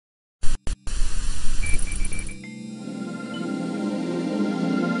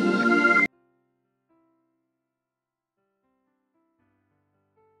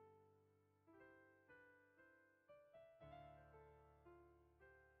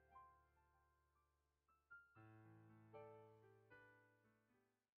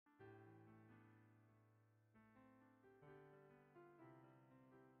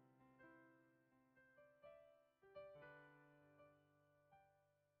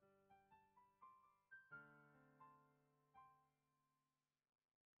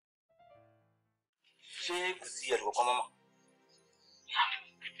ṣé kò sí ẹ̀rù kankan mọ́.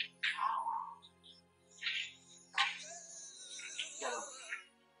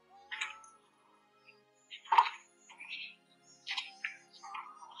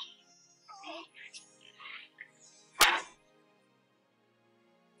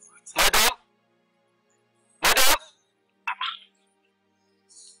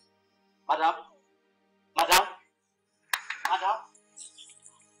 Madam,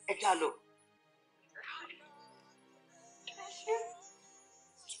 ẹ já lọ.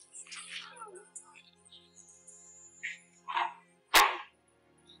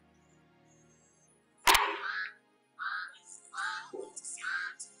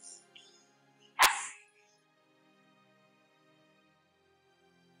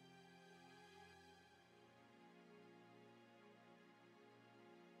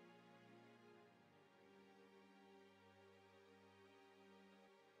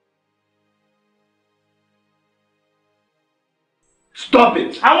 Stop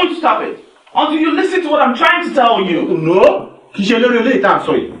it! I want to stop it! Until you listen to what I'm trying to tell you! No! Kì í ṣe lórí ilé ìta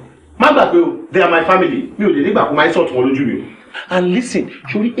àsọ yìí. Má gbàgbé o, they are my family. Mi ò lè nígbà kó máa sọ̀tún wọn lójú mi o. And listen,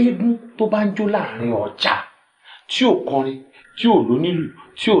 sórí eégún tó bá ń jó láàrin ọjà, tí ò kọrin, tí ò lónílù,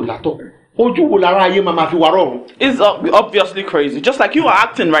 tí ò látọ̀, ojú wo lára ayé máa fi wà rọrùn? It's obviously crazy, just like you are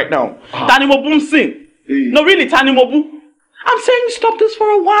acting right now. Tani mo bú ń sìn. No, really, Tani mo bú. I'm saying stop this for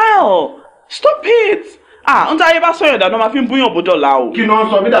a while. Stop it. Ǹjẹ́ ayé bá sọ̀rọ̀ ìdáná máa fi ń búyàn bójọ́ la o. Kí ni wọ́n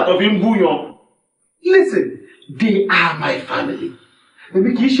sọ mí dàtọ̀ fi ń búyàn? Listen, they are my family.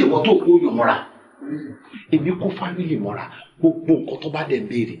 Èmi kì í ṣe ìwọ tó kó yàn mọ́ra. Èmi kó family mọ́ra. Gbogbo nǹkan tó bá dẹ̀ ń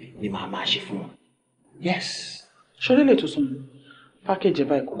béèrè ni màá máa ṣe fún wọn. Yes. Ṣọlẹ́ lè tó sọ mi. Pákéjì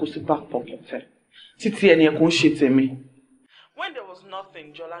báyìí kókó sí back pocket ẹ̀. Títí ẹni ẹ̀ kò ń ṣe tèmi. When there was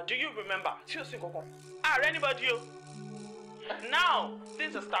nothing, Jola, do you remember? Tí o sì kankan. Anybody o? Now,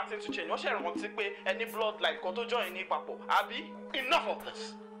 things are starting to change. Wọ́n ṣe rántí pé any bloodline kan tó join ní papọ̀, àbí? Enough of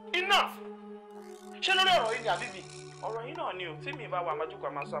this. Enough! Ṣé lórí ọ̀rọ̀ yìí ni àbí mi? Ọ̀rọ̀ yìí náà ni o, tí mi bá wà májúkọ̀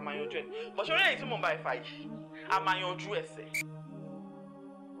àmàṣọ àmàyanjú ẹ̀. Bọ̀ ṣe orí èyí tí mò ń bá ẹ̀fà yìí, àmàyanjú ẹsẹ̀.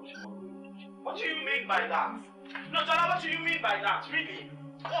 What do you mean by that? No, Jola, what do you mean by that? Really?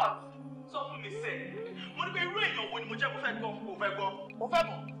 What? Sọ fún mi sẹ́. Mo ní pé irú èèyàn wo ni mo jẹ́ mo fẹ́ gbọ́? Mo fẹ́ gbọ́. Mo fẹ́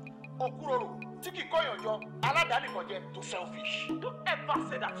mọ̀. Òkúròrò tí kì í kọ́yàn jọ aládàáni kan jẹ́ too selfish. Don't ever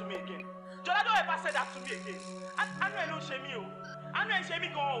say that to me again. Jola, don't ever say that to me again. Àánú ẹ̀ ló ń ṣe mí o. Àánú ẹ̀ ń ṣe mí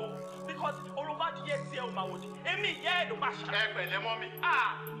gan o. Because orúkọ adìyẹ tí ẹ ò máa wò di. Èmi ìyá ẹ̀ ló máa ṣe. Ẹ pẹ̀lẹ́ mọ́ mi.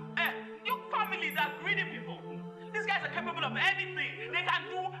 Your family is that greedy people. These guys are capable of anything. They can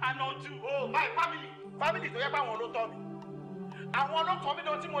do and not do. Oh, my family. Family tó yẹ pé àwọn ló tọ́ mi. Àwọn ló tọ́ mi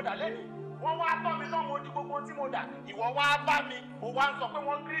lọ tí mo dà lẹ́nu. Wọ́n wá tọ́ mi náà mo di gbogbo tí mo dà. Ìwọ wá bá mi. Ó wá ń sọ pé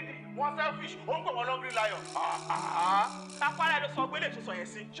wọ́n greedy, wọ́n selfish. Ó ń pè wọ́n lọ́ngrí lion. Àpárá ẹ̀ ló sọ gbélé tó sọ yẹn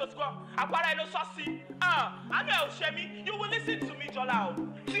sí. Ṣé o ti gbọ́? Àpárá ẹ̀ ló sọ sí. Àánú ẹ̀ ò ṣe mí. You will listen to me, Jola o.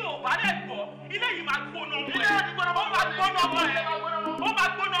 Tí o bá dẹ̀ gbọ́, ilé yìí máa gbóná ọmọ ẹ̀. Ilé yìí máa gbóná ọmọ ẹ̀. Ó máa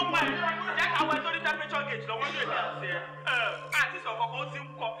gbóná ọmọ ẹ̀. Jẹ́ ká wẹ̀ sórí temperature gauge lọ́wọ́ ní èmi àti ẹ̀. Àti sọ̀kọ̀kọ̀ ó ti ń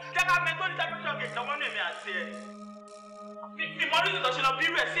kọ́. Jẹ́ ká mẹ́ sórí temperature gauge lọ́wọ́ ní èmi àti ẹ̀. Mi mọ orí ìtọ́sí lọ bí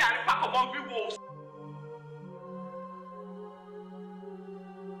rẹ̀ sí àárín pákọ̀ mọ́ bí wo.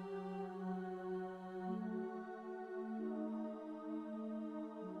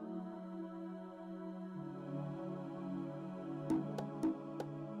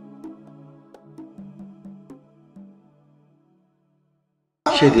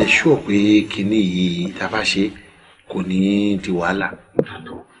 Ṣé ẹ ṣúọ̀ pé kinní yìí tá a bá ṣe kò ní di wàhálà?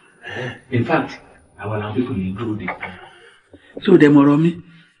 In fact, àwọn làwọn pípọ̀ yìí dúró de. Ṣé o dẹ̀ mọ̀rọ̀ mi?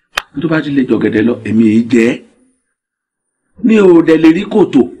 Tó bá ti lè jọ̀gẹ̀dẹ̀ lọ, èmi yìí jẹ́. Mi ò dẹ̀ lè rí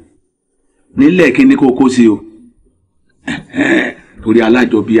kòtò nílẹ̀ kíní kó kó sí o. Torí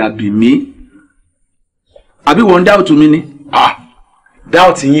alájọbí abì mí. Àbí wọ́n ń dáùtù mi ni?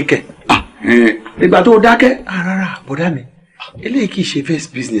 Dáùtù yín kẹ̀. Ìgbà tó dákẹ́. Rárá, bọ̀dá mi. Eléyìí kì í ṣe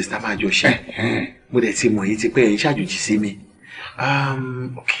first business tá a máa jọ ṣe. Mo dẹ̀ ti mọ̀ yín ti pẹ́ yín ṣàjòjì sí mi.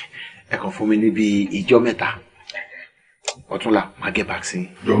 Ẹ kàn fún mi níbi ìjọ́ mẹ́ta. Ọ̀túnla máa get back sí.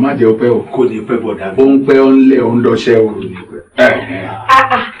 Jọ̀ọ́ má jẹ́ ọpẹ́ o. Kò ní pẹ́ bọ̀dá. Bó ń pẹ́ ó ń lé ó ń lọ́ṣẹ́ o.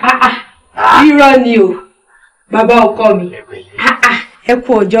 Irọ́ ni o, bàbá ọkọ mi. Ẹ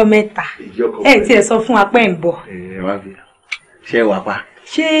kú ọjọ́ mẹ́ta. Ẹ tiẹ̀ sọ fún wa pé ń bọ̀. Wá bí. Ṣé ẹ wà pa?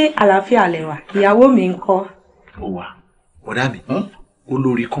 Ṣé àlàáfíà lẹ wà? Ìyàwó mi ń kọ́. Ó wà. Bọ̀dá mi,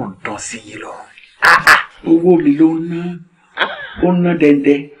 olórí kan dán sí yín lọ. Owó mi ló ń ná. Ó ń ná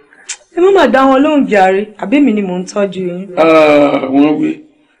dẹ́ndẹ́. Ẹ má mà dá wọn lóhùn jàre, àbí mi ni mò ń tọ́jú yín. Wọ́n wí.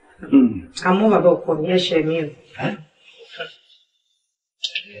 Àmọ́ bàbá ọkọ mi ẹ̀ṣẹ̀ mi o.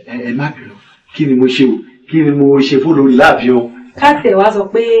 Ẹ má bínú, kí ni mo ṣe o? Kí ni mo ṣe fún lórí láàfin o? káàtẹ̀ wá sọ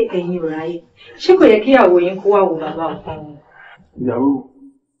pé ẹ̀yin ò ráyè ṣé kò yẹ kí ìyàwó yín kó wá wo bàbá ọkọ wọn.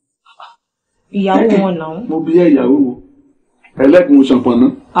 ìyàwó wọn náà. mo bí ìyàwó wo ẹlẹ́kùn ṣànpọ̀nná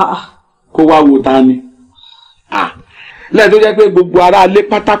kó wá wo ta ni. lẹ́yìn tó jẹ́ pé gbogbo ará ilé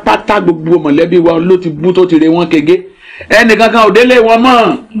pátápátá gbogbo mọ̀lẹ́bí wa ló ti bú tó ti re wọ́n kege ẹnì kankan ò délé wọn mọ́.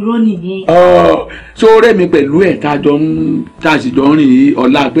 irọ́ nìyẹn. sóòrè mi pẹ̀lú ẹ̀ tá a sì jọ ń rìn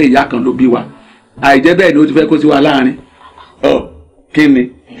ọ̀la pé ìyá kan ló bí wa àìjẹ́ bẹ́ẹ̀ ni ó ti fẹ́ kó sí wa láàrin. kí ni.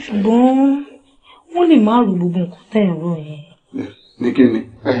 ṣùgbọ́n wọ́n lè má rú gbogbo nǹkan tẹ̀ ń rò yẹn. ní kí ni.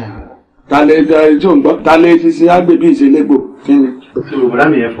 talẹ̀ tí ò ń gbọ́ talẹ̀ ṣiṣẹ́ àgbèbí ìṣẹ̀lẹ̀gbò kí ni. yorùbá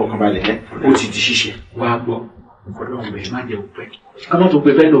mi yẹn fọkàn balẹ̀ yẹn ó ti di ṣíṣe. wàá gbọ́ ọlọ́run bẹ̀rẹ̀ má jẹ́ òpẹ́ ká má tó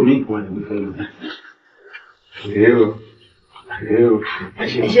pe fẹ́ lómi ìwọ̀n ni mo fẹ́ lò.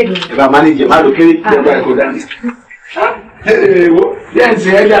 ẹ bá mánéjì má lò kéré kí ẹ bá ẹ kó dání. wo yẹn ti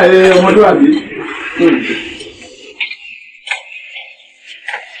ẹ dá ọmọlúwàbí.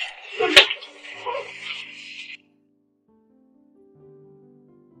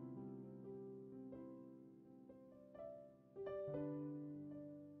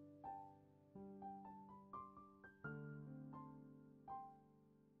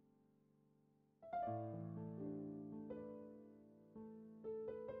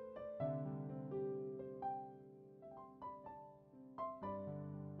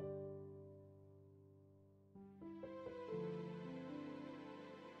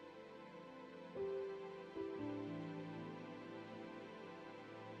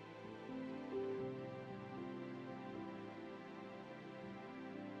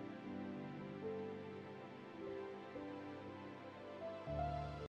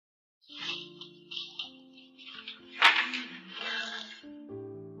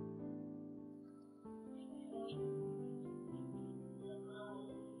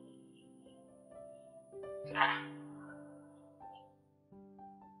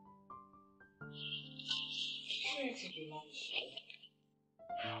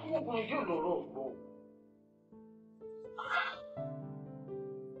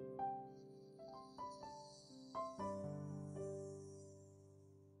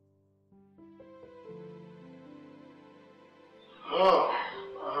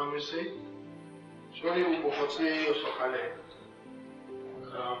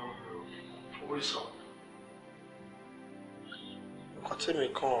 Tèmi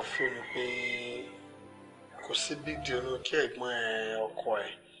kàn fún mi pé kò sí big deal ní kí ẹ̀gbọ́n ọkọ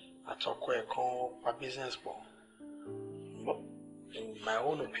ẹ̀ àtọkọ ẹ̀ kan pa business pọ̀. In my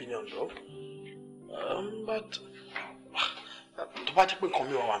own opinion though. But tó bá jẹ́ pé nǹkan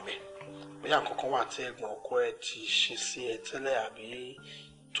mi wà mẹ́ bóyá nǹkan kan wà tí ẹ̀gbọ́n ọkọ ẹ̀ ti ṣe sí ẹ tẹ́lẹ̀ àbí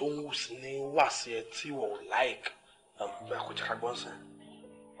tó ń wù sí ní wà sí ẹ tí wọ́n ò like bóyá kò jẹ́ ká gbọ́n sẹ́n.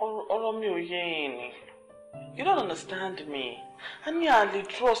 ọ̀rọ̀ mi ò yé yín ni. You don't understand me. I mean, I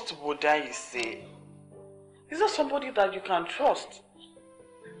trust Boda, you say. Is that somebody that you can trust?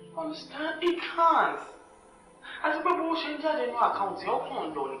 Understand? He can't. As a people change their account, you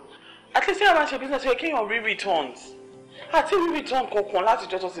can't do it. At least you have a business, you can't read returns. I tell you, return kokon láti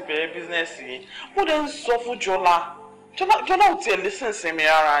jọ tó ti bẹ̀rẹ̀ business yìí. Mo dẹ̀ ń sọ fún Jola. Jola ò tiẹ̀ listen sí mi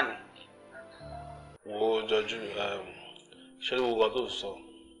rárá ni. Wo JOJU, ṣé wo nǹkan tó sọ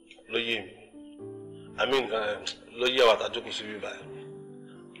ló yé mi. I mean, ló yẹ àwọn àtàjókòó sí bíbá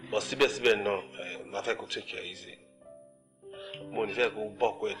but síbẹ̀síbẹ̀ náà máa fẹ́ kó take care easy. Mo ní fẹ́ kó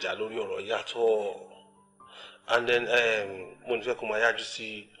bọ́ọ̀kù ẹja lórí ọ̀rọ̀ yàtọ̀ and then mo ní fẹ́ kó máa yájú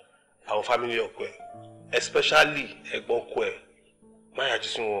sí àwọn family ọkọ ẹ̀ especially ẹ̀gbọ́n ọkọ ẹ̀ máa yájú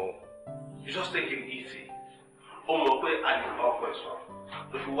sí wọn. You just take it easy. Ó mọ̀ pé àyùbá ọkọ ẹ̀ sọ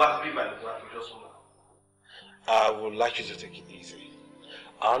ló fi wá sí bíbá ìgbà tó jọ sọ́nà. I would like you to take it easy.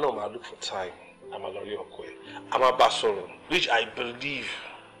 I don't know, I look for time. I'm a lawyer ọkọ ẹ̀. I'm a basoro, which I believe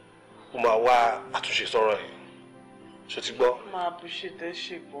ó máa wá àtúnṣe sọ̀rọ̀ ẹ̀. Ṣé ti gbọ́? I appreciate that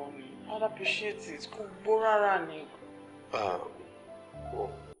shit, Bonnie. I appreciate it. Kò gbó rárá ni.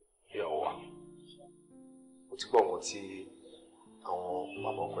 Ìyàwó wa. Mo ti gbọ́ nǹkan tí àwọn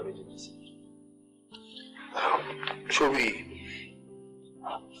bàbá ọkọ ẹ̀ méjèèjì sí. Sórí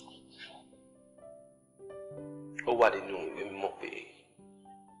ó wà nínú ìwé mímọ́ pé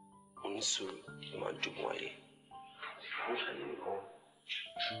onísùúrù ló máa ń jogún ayé. Ó ṣàlàyé nǹkan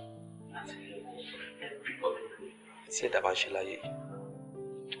láti everybody tí ẹ̀dá bá ń ṣe láyé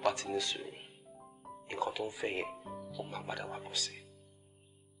tó bá ti ní sùúrù nǹkan tó ń fẹ́ yẹn ó máa padà wá bọ̀ sí.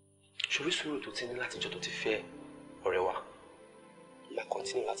 Ṣorí sùúrù tó ti ní látijọ́ tó ti fẹ́ ọ̀rẹ́ wa máa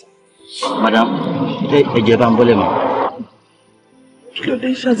kọ́ntínú láti. Madam, ẹ̀jẹ̀ bá ń bọ́lẹ̀ mọ́. Kí ló dé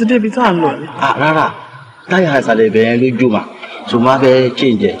ṣáàtìdé ibi tá à ń lọ ni? Rárá, táyà ìsàlẹ̀ ibẹ̀ yẹn lójú mà, so máa fẹ́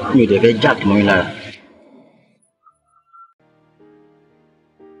change ẹ̀, mi ò dẹ̀ fẹ́ jack mọ́ mi lára.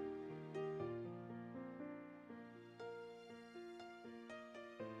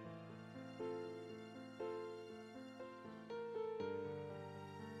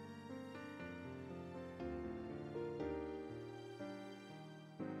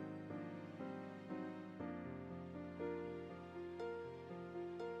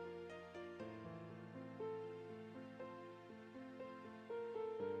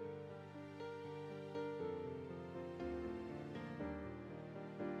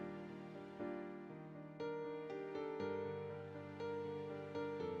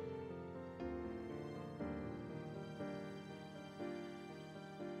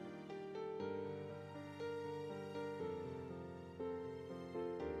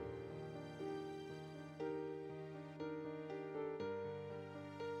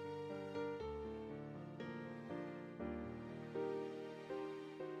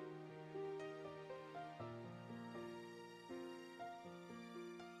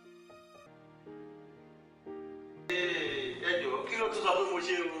 tó sọ pé mo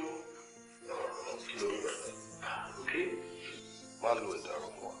ṣe o. Má lo ìdàrú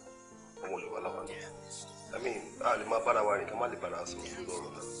fún wa. Ọmọ Yorùbá làwọn ni. I mean, a lè máa bára wa rìn ká má lè bára sọ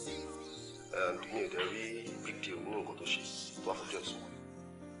lọ́rọ̀ náà. And mi ò dẹ̀ rí big deal nínú nǹkan tó ṣe tó wà fojú ẹ̀sùn.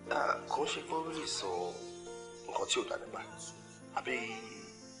 Kò ń ṣe pé ó lè sọ nǹkan tí ò dá nípa àbí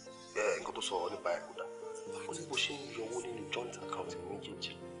nǹkan tó sọ nípa ẹ̀ kò dá. Ó ní bó ṣe ń yọ owó nínú joint account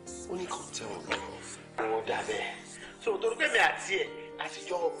méjèèjì. Ó ní kò tẹ̀wọ̀n lọ. Ó dà bẹ́ẹ̀. So torí pé mi àti ẹ̀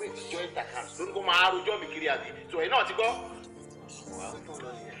àtijọ́ operate joint account lórí kó máa rojọ́ mi kiri àbí. So ẹ̀ náà ti gbọ́. Wà á tó lọ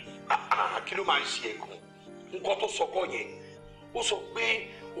yẹn. Kí ló máa ń ṣe ẹ̀kan? Nǹkan tó sọ kọ́ yẹn. Ó sọ pé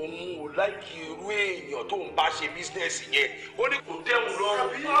òun ò láìkí irú èèyàn tó ń bá ṣe bísínẹ́sì yẹn. Ó ní kò tẹ́wọ̀n lọ́rùn.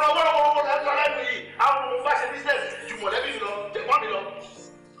 Ọ̀rọ̀ wọ́rọ̀wọ́rọ̀ lọ́jọ́ lẹ́nu yìí. Àwọn òun bá ṣe bísínẹ́sì ju mọ̀lẹ́bí mi lọ, tẹ̀gbọ́n mi lọ.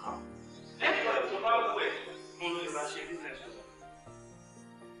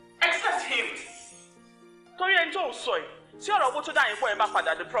 Accept him. Torí ẹni tó ń sọ yìí, tí ọ̀rọ̀ owó tó dá yín pọ̀ ẹ̀ bá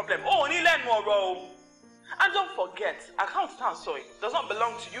padà the problem, ó ní lẹ́nu ọ̀rọ̀ o. And don't forget, account tá à ń sọ yìí does not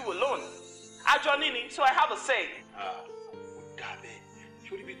belong to you alone. Àjọ níní, so I have a say. Dàbẹ̀,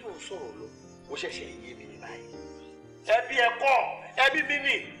 sórí ibi tó ń sọ̀rọ̀ lọ, ó ṣẹ̀ṣẹ̀ yé mi ní báyìí. Ẹbí ẹ̀kọ́, ẹbí mi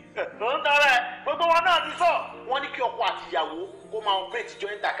nì. Ló ń darẹ̀, gbogbo wọn náà ti sọ. Wọ́n ní kí ọkọ àti ìyàwó kó máa operate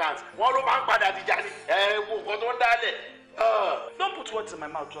joint account. Wọ́n ló máa ń padà dìjà ní. Wo nǹkan tó ń dálẹ̀. Don't put words in my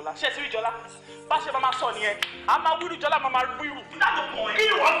mouth, Jola. Ṣé ẹ ti rí Jola? Bá ṣe máa sọ nìyẹn, a máa wíru Jola máa máa wíru. That's the point. Kí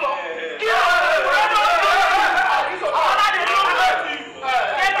ni wọ́n sọ? Kí ni wọ́n sọ? Ọ̀la dè ló ń lọ sí i.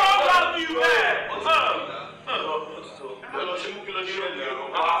 Ẹ ló ń lọ sí i. Kí ló ṣe yín?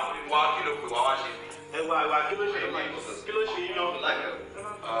 Wá kí ló pè wá wá ṣe? Wá kí ló ṣe yín? Kí ló ṣe yín náà?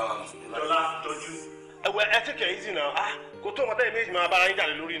 Jola, JOJU. Ẹ take it easy now. Kò tó ọmọdé méjì máa bára yín jà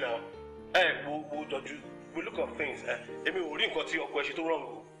lórí náà. Wo JOJU. We look at things. Èmi ò rí nǹkan tí ọkọ ẹ ṣe tó wrong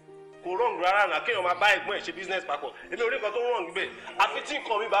o. Kò wrong rárá náà kéèyàn máa bá ẹ̀gbọ́n ẹ̀ ṣe business papọ̀. Èmi ò rí nǹkan tó wrong bẹ́ẹ̀. Àfi tí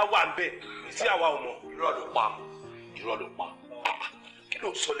nǹkan mi bá wà bẹ́ẹ̀ sí àwa ò mọ̀. Irọ́ ló pa. Irọ́ ló pa. Kí ló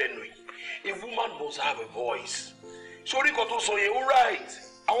ń sọ lẹ́nu yìí? A woman must have a voice. Sórí nǹkan tó sọ yẹn, all right.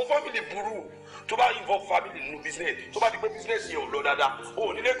 Àwọn family burú. Tó bá involve family nínú business, tó bá di pé business yẹn ò lọ dáadáa,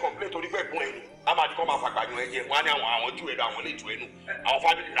 o nílé complain torí pé ẹ̀gbọ́n ẹ̀ ni. A máa di kọ́ máa fàgbàyàn ẹ jẹ, wọ́n á ní àwọn jù ẹ̀dọ̀ àwọn lè jù ẹnu. Àwọn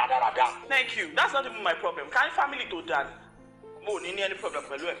family rádaràda. Thank you. That's not even my problem. Can family tó dáa ni? Mo ní any problem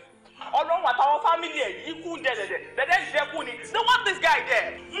pẹ̀lú ẹ̀. Ọlọ́run àtàwọn family ẹ̀ yìí kú dẹ̀dẹ̀dẹ̀. Dẹ̀dẹ̀ ìdẹ́kù ni. They want this guy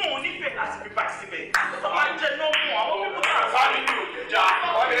there. Mo ò ní fẹ́ láti fi bá síbẹ̀. Tó máa ń jẹ náà fún àwọn people náà. Family ò lè jà.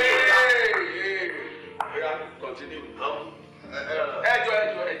 Continue.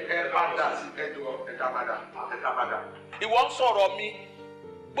 Ẹjọ́ padà. Ìwọ ń sọ̀rọ̀ mi.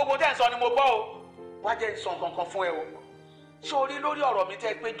 Gbogbo tẹ́ ń sọ ni mo gbọ́ o. Wá jẹ́ ìsàn kankan fún ẹ o. Sórí lórí ọ̀rọ̀ mi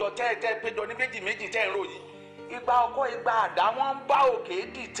tẹ́ péjọ ní méjì tẹ́ ń ròyìn. Ìgbà ọkọ ìgbà àdá wọ́n ń bá òkè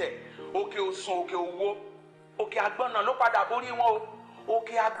dìtẹ̀. Òkè òsùn òkè òwò. Òkè àgbọ̀nà ló padà borí wọn o.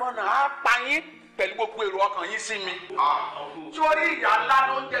 Òkè àgbọ̀nà á pa yín pẹ̀lú gbogbo èrò ọkàn yín sí mi. Sórí ìyá ńlá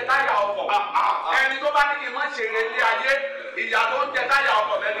ló ń jẹ táyà ọkọ̀. Ẹni tó bá ní kí n má ṣe eré ilé ayé, ìyá tó ń jẹ táyà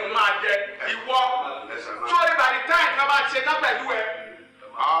ọkọ̀ lẹ́nu máa jẹ ìwọ. Sórí by the time ká máa ṣe ná pẹ̀lú ẹ.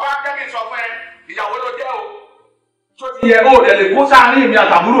 Wá kẹ́kẹ́ sọ fún ẹ, ìyàwó ló jẹ́ o. Tó ti yẹ ó dẹ̀ lè kó sáárín mi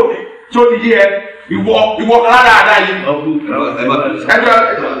àtàbúrò mi. Tó ti yẹ ìwọ kan dáadáa yìí.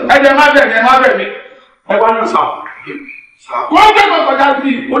 Ẹjọ́ má bẹ̀ mí. Ẹ wá ní sà. Kó o jẹ́ kọ̀ọ̀kan sí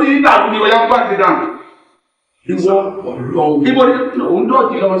i, ó ní ìdàrú ni ọ̀yá gbọ́ àti dànù. Ìwọ ọ̀lọ́. Ibo ni òun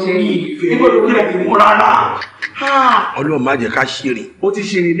dọ̀tí lọ ṣe yìí. Ibo ló kílẹ̀ ti mú rárá. Ọlọ́run má jẹ́ ká ṣèrè. Ó ti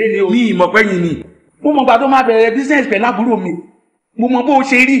ṣèrè lé ní o. Mi ìmọ̀ pẹ́yìn ni. Mo mọ̀ gbà tó máa bẹ̀rẹ̀ business pẹ̀lú àbúrò mi. Mo mọ̀ bó o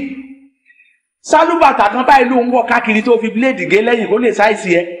ṣe rí. Sálúbàtà kan báyìí ló ń wọ̀ káàkiri tó fi bíléèdì gé lẹ́yìn kó lè ṣàìsí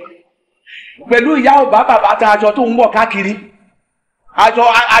ẹ. Pẹ̀lú ìyá ọ̀bá bàbá ta aṣọ tó ń wọ̀ káàkiri.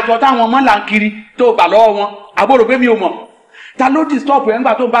 Aṣọ táwọn ọmọ là ń kiri tó gbà lọ́wọ́ wọn. Àbúrò pé mi ò mọ̀. Ta ló disturb ẹ̀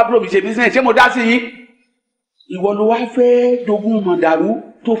ńgbà tó ń bá àbúrò mi ṣe business? Ṣé mo dá sí yín? Ìwọ ló wá fẹ́ dogun mọ̀dàrú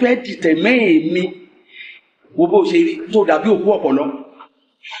tó fẹ́ dìtẹ̀ mẹ́ẹ̀mí. Wo bó ṣe rí tó dàbí òkú ọ̀pọ̀lọ́.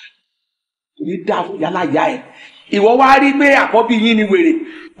 Ní dá fún yálà ìyá ẹ̀. Ìwọ wá rí pé àkọ́bí yín ni wèrè.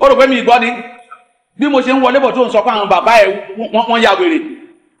 Ó rò pé mi gbọ́ ni. Bí mo ṣe ń wọlé bọ̀ tó ń sọ pé àwọn bàbá ẹ̀ wọ́n ya wèrè.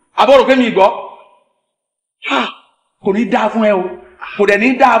 Àbọ̀ rò pé mi gbọ́. Kò ní dá fún ẹ o. Kò dẹ̀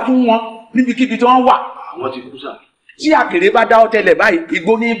ní dá fún wọn níbikíbi tí wọ́n wà. Àwọn ti kú sà. Tí àkèré bá dá ọ̀tẹlẹ̀ báyìí,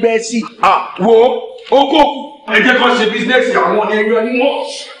 igbó ní bẹ́ẹ̀ sí. Wo oko ẹ jẹ́ kó ṣe bísínẹ́sì àwọn ní ẹgbẹ́ ní wọ́n.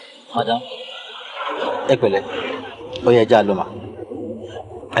 Madam, ẹ pẹ̀lẹ́, ó yẹ ẹja lọ mà.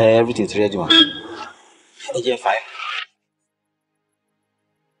 Everything is ready ma. Ẹ jẹ́ fà ẹ́.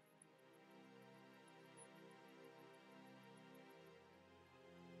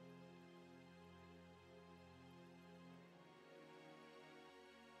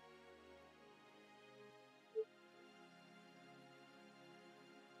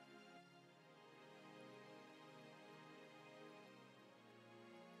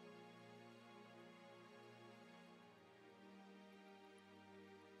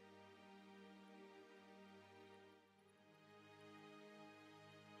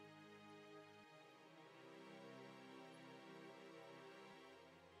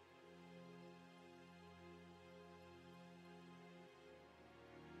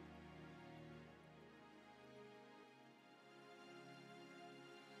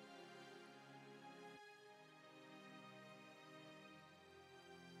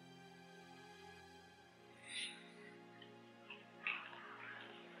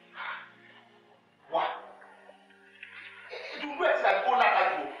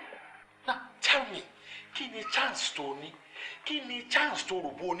 chance tó ní? Kí ni chance tó rò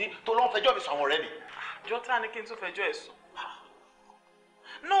bó ní tó lọ fẹjọ́ mi sọ àwọn ọ̀rẹ́ mi? Jota ní kí n tún fẹjọ́ ẹ̀ sùn.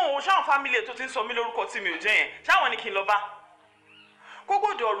 No, ṣáwọn family tó ti ń sọ mí lórúkọ tí mi ò jẹ́ yẹn. Ṣáwọn ni kí n lọ bá.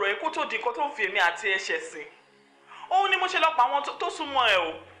 Kókó di ọ̀rọ̀ ẹ̀ kó tó di nǹkan tó ń fi èmi àti ẹ̀ṣẹ̀ sìn. Òun ni mo ṣe lọ pa àwọn tó súnmọ́ ẹ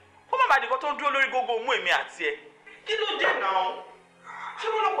o. Ó má bàa di nǹkan tó ń dúró lórí gógó mú èmi àti ẹ. Kí ló dé náà? Ṣé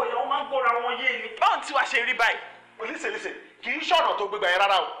wọ́n lọ́pọ̀ ìyàwó máa ń gbọ́ra wọn yé ni? Báwo ni Tiwa ṣe rí báyìí? Listen, kì í ṣọ̀nà tó gbégbá yẹn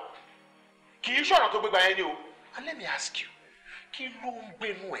rárá o. Kì í ṣọ̀nà tó gbégbá yẹn ni o. And let me ask you, kí ló ń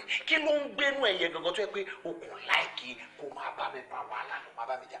gbénú ẹ̀? Kí ló ń gbénú ẹ̀ yẹn gangan tó yẹ pé o kò láìkí kó máa bá mi pa wàhálà ló máa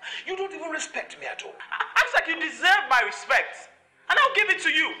bá mi jà? You don't even respect me at all. Acts like you deserve my respect. And I'll give it to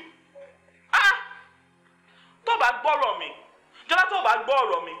you. Tó bá gbọ́rọ̀ mi, Jọlá tó bá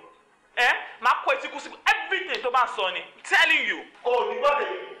gbọ́rọ̀ mi, máa kó etí kú sí everything tó bá sọ ni. I'm telling you. Oh, ní gbọ́dọ̀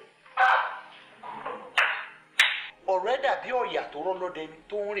yìí. Ọ̀rẹ́ dàbí ọ̀yà tó rọ́ lọ́dẹ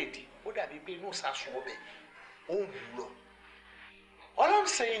tó ń rèdí. Ó dàbí pé inú ìsásùn ọbẹ̀. Ó ń wù lọ. All I'm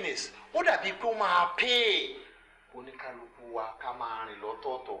saying is, ó dàbí pé ó máa pay. Oníkálukú wa ká máa rìn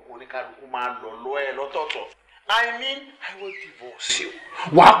lọ́tọ̀ọ̀tọ̀. Oníkálukú máa lọ ẹ lọ́tọ̀ọ̀tọ̀. I mean, I will divorce you.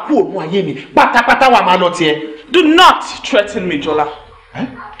 Wàá kú òun ayé mi. Pátápátá wà máa lọ tiẹ̀. Do not threaten me, Jọlá.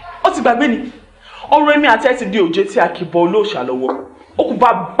 Ó ti gbàgbé ni. Ọ̀rọ̀ èmi àti ẹ ti di òjé tí a kì í bọ olóòṣà lọ́wọ́. Ó kù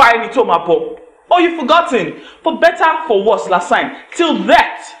bá bá ẹni tó máa bọ̀. Oh, you've forgotten. For better, for worse, last time. Till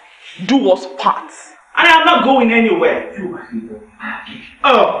that, do us part. And I'm not going anywhere.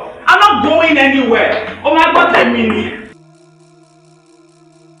 Oh, I'm not going anywhere. Oh my God, I mean it.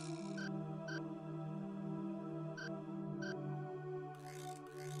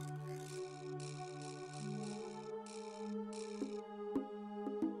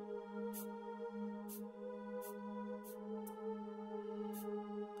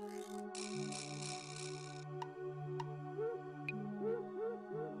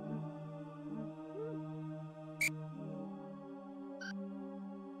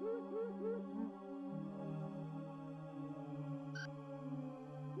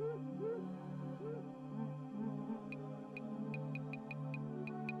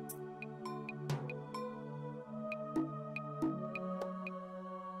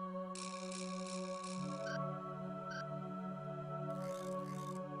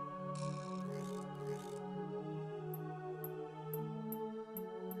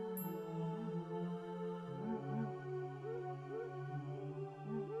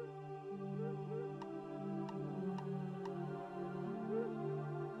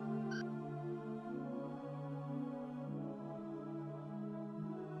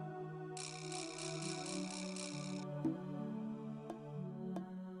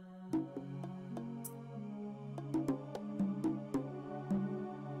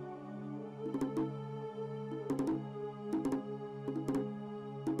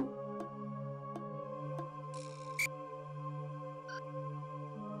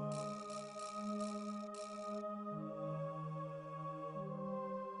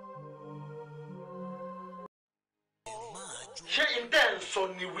 Ṣé intẹ́ ń sọ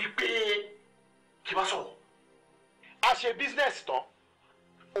ni wípé kí bá sọ̀rọ̀? A ṣe business tán,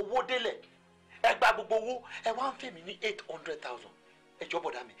 owó délẹ̀, ẹ gba gbogbo owó, ẹ wá ń fẹ́ mi ní 800,000. Ẹ jọ̀ọ́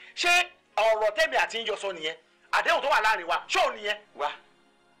bọ̀dá mi. Ṣé ọ̀rọ̀ tẹ́mi àti ń yọ sọ nìyẹn? Àdéhùn tó wà láàrin wa, ṣé ò nìyẹn? Wá,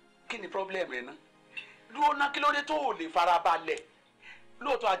 kí ni problem rẹ ná? Dúró ná kí ló dé tó ò lè farabalẹ̀?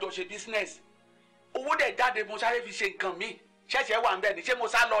 Lóòótọ́ àjọ ṣe business. Owó dẹ̀ jáde mo sáré fi ṣe nǹkan míì. Ṣẹ̀ṣẹ̀ wà ń bẹ̀ ni, ṣé mo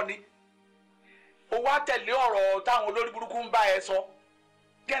sá lọ ni? O wá tẹ̀lé ọ̀rọ̀ táwọn olórí burúkú ń bá ẹ sọ.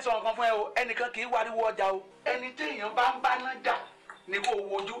 Jẹ́ sọ nǹkan fún ẹ o, ẹnìkan kì í wariwo ọjà o. Ẹni téèyàn bá ń bá náà jà ni kó o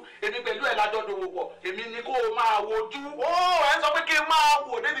wojú. Èmi pẹ̀lú ẹ̀ lájọ́dọ̀ wò pọ̀, èmi ni kó o máa wojú. Ó ẹ sọ pé kí n máa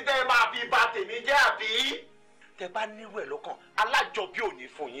wò débi tẹ́ ẹ máa fi bà tèmi jẹ́ àbí? Tẹ bá nírú ẹ̀ lọ́kàn, alájọbí ò ní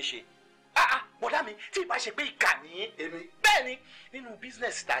fún yín ṣe. Bọ̀dá mi, tí ìbá ṣe pé ìkà ní èmi. Bẹ́ẹ̀ ni, nínú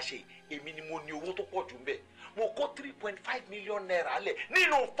bísínẹ́sì tá a ṣe, èmi ni mo ní owó tó pọ̀ jù ń bẹ̀. Mo kó 3.5 million naira lẹ̀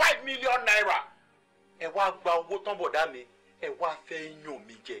nínú 5 million naira. Ẹ wá gba owó tán bọ̀dá mi, ẹ wá fẹ́ yàn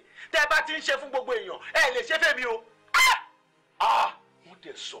mí jẹ. Tẹ́ ẹ bá ti ń ṣe fún gbogbo èèyàn, ẹ lè ṣe fẹ́mi o. Wọ́n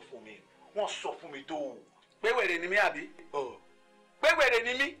dẹ̀ sọ fún mi, wọ́n sọ fún mi tó o. Pé wèrè ni mí àbí? Pé wèrè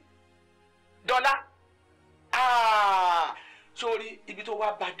ni mí? Dọ́là? Sórí ibi tó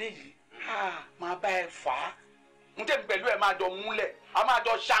wá bá dé yìí, máa bá ẹ fà á. N tẹ̀mí pẹ̀lú ẹ máa jọ múlẹ̀, a máa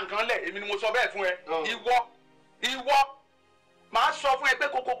jọ ṣàǹkan lẹ̀, èmi ni mo sọ bẹ́ẹ̀ fún ẹ. Ìwọ, máa sọ fún ẹ pé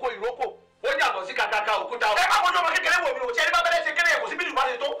kókókó ìrókò. Ó yàtọ̀ sí kàkàkà òkúta. Ẹ má fojú ọmọ kékeré wò mí o, ṣe ẹni bá bẹ́lẹ̀ ṣe kéré kò sí bí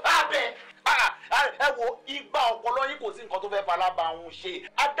ìlúbàdàn tó. Ẹ wo igba ọpọlọ yín kò sí nǹkan tó fẹ́ falaba òun ṣe.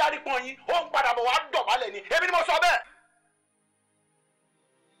 Adarí pọ́n yín, ó ń padà bọ̀ wá dọ̀bálẹ̀ ni. Èmi ni mo sọ bẹ́ẹ̀.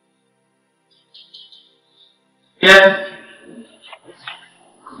 Yes.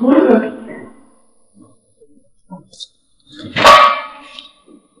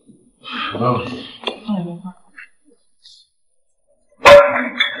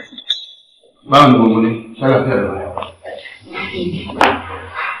 Báwo ni gbogbo ní? Ṣáyà fẹ́ rẹ̀.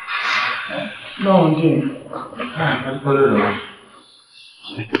 Báwo ni?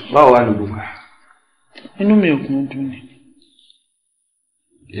 Báwo wá ní gbogbo? Inú mi ò kún dùn ni.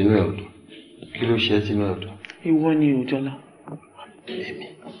 Inú ẹ̀ ò dùn. Kí ló ṣe é sínú ẹ̀ ò dùn? Ìwọ ni Òjọ́lá. Èmi.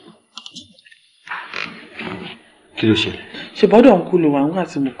 Kí ló ṣẹlẹ̀? Ṣé bọ́dọ̀ ń kú ló wà nígbà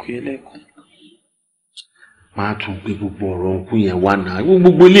tí mo kù yẹ lẹ́kùn? Máa tún gbé gbogbo ọ̀rọ̀ òkú yẹn wá náà.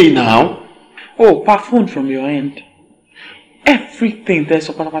 Gbogbo eléyìí náà. Oh, pa phone from your end. Everything tẹ́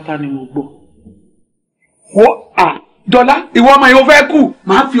sọ pátápátá ni mo gbọ́. Dọ́lá, ìwọ ọmọ yìí ó fẹ́ kú.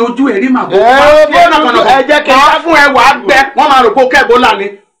 Máa fi ojú ẹ̀rí màá bọ̀. Ẹ jẹ́ kí n fún ẹ wàá gbẹ. Wọ́n máa rò pé ó kẹ́bó lánìí.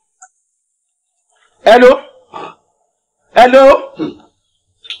 Hello.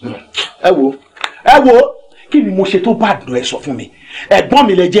 Ẹ wo. Kí ni mo ṣe tó bá dùn ẹ sọ fún mi? Ẹ̀gbọ́n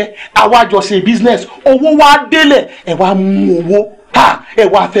mi lẹ jẹ́, àwa jọ ṣe business, owó wa délẹ̀, ẹ wá mú owó. Ẹ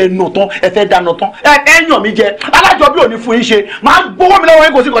wá fẹ́ nà tán, ẹ fẹ́ dáná tán. Ẹ yàn mí jẹ, alájọbí ò ní fún yín ṣe. Máa gbowó mi lọ́wọ́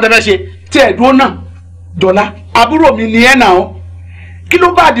yín kò sí nǹkan tẹ́ fẹ́ ṣe. Tí ẹ dúró náà, Dọ́lá, àbúrò mi ni ẹ náà. Kí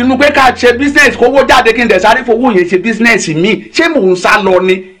ló bá dínú pé ká ṣe business kówó jáde kí n dẹ̀ sáré fowó yẹn ṣe business mi? Ṣé mò ń sá lọ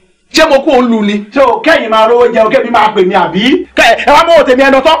ni? Ṣé mo kó ń lu ni? Ṣé o kẹ́yìn máa rówó jẹun kẹ́mi máa pè mí àbí? Ẹ wá mọ́ òtẹ̀mí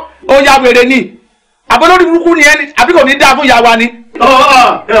ẹnu tán, ó yá wèrè ni. Àbólórí burúkú ni ẹni, àbí kò ní dáa fún ìyá wa ni?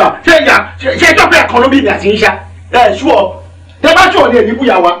 Ṣé ìjọba ẹ̀kan ló bí mi àti ń ṣá? Ṣú ọ, tẹ bá ṣọ̀ ní èmi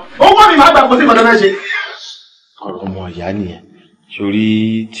búyà wa, owó mi máa gbà kó sí ìkọ̀tẹ́ fẹ́ ṣe. Ọ̀rọ̀ ọmọ ìyá nìyẹn,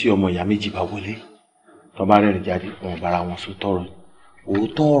 sórí tí ọmọ ìyá méjì bá wọlé, tó bá rẹ́rìn jáde, wọn bára wọn sọ tọrọ.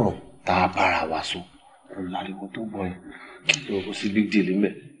 Òótọ́ ọ̀rọ̀ tá a bára wa sọ, kò láriwo tó gbọ́ yẹn, kí ló kó sí big deal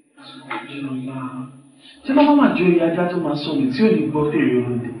ńbẹ̀. Ṣé bá máa jó iye ajá tó máa sọ mi tí ò ní gbọ́ fèrè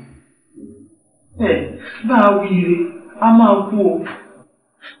oúnjẹ? Bá a wí ire, a máa kú o.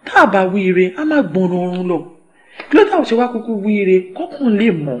 Tá a bá wí ire, a máa gbọ́n ọrùn lọ. Kí ló táwọn ṣe wá kúkú wí ire, kọ́kàn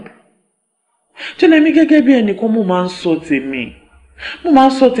lè mọ̀. Jẹ́nẹ́mí gẹ́gẹ́ bí ẹnìkan mo máa ń sọ tèmi. Mo máa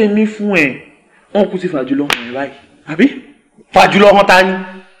ń sọ tèmi fún ẹ. Wọ́n kú ti fàjùlọ hàn ẹ báyìí, àbí? Fàjùlọ hàn ta ni?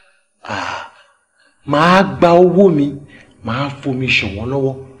 Màá gba owó mi, màá fomi ṣàn wọ́n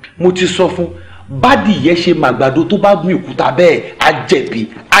lọ́wọ́. Mo ti sọ fún bádìyẹ ṣe màgbàdo tó bá gbin òkúta bẹ́ẹ̀ á jẹ̀bi,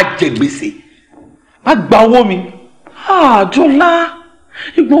 á jẹ gbèsè. Má gba owó mi. Jọlá,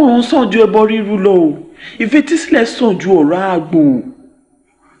 ìgbọràn sàn ju ẹbọ ríru lọ o. Ìfetísílẹ̀ sàn ju ọ̀rọ̀ àgbò.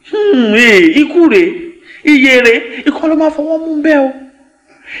 Ikú rèé, iye rèé, ikọ́ ló máa fọwọ́ mú bẹ́ẹ̀ o.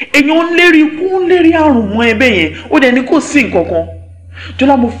 Èèyàn ń lérí ikú, ń lérí àrùn mọ́ ẹbẹ̀ yẹn, ó dẹ̀ ní kò sí nǹkan kan.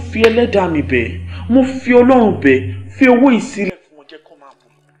 Jọlá, mo fi ẹlẹ́dàá mi bẹ̀, mo fi Ọlọ́run bẹ̀, fi owó ìsílẹ̀ fún wọn jẹ́ kó máa bọ̀.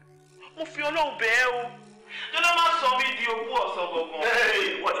 Mo fi Ọlọ́run bẹ̀ ẹ́ o. Jọlá má sọ mí di owó ọ̀sán gbọ̀ngàn.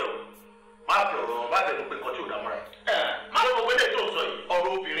 Wọ́jọ́, má fi ọ̀rọ̀ bá bẹ̀rù pé kan tí ò dá mọ́ra ẹ̀. Má lọ́wọ́ pé lẹ́yìn tó ń sọ yìí, ọ̀rọ̀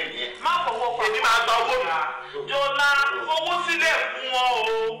obìnrin nìyẹn. Má fọwọ́ pa. Èmi máa gba owó mi. Jọlá, owó sílẹ̀ fún wọn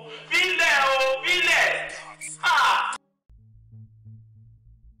o. Bílẹ̀ o, bílẹ̀.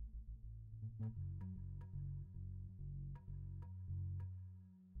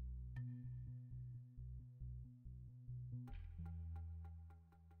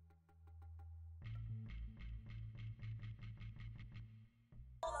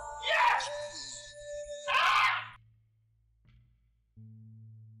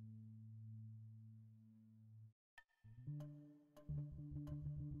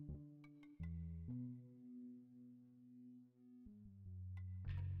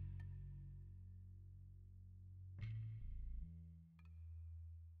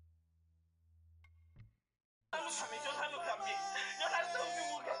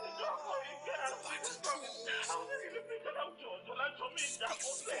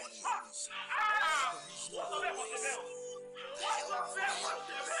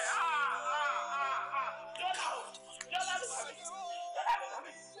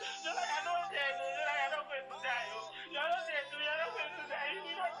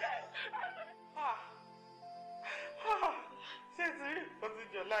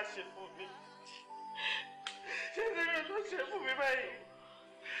 Ṣe fún mi. Ṣé ìṣẹ́yìn tó ṣe fún mi báyìí?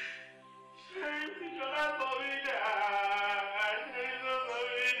 Ṣé ìjọba sọ mí dà? Ṣé ìjọba sọ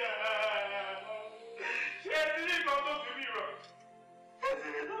mí dà? Ṣé ìdílé kan tó fi mí rọ̀? Ṣé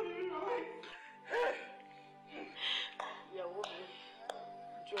ìdílé tó fi mí rọ̀ báyìí? Ìyàwó mi,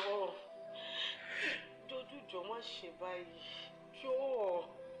 jọ̀ọ́, Jọ̀jú jọ̀ọ́ má ṣe báyìí. Jọ̀ọ́,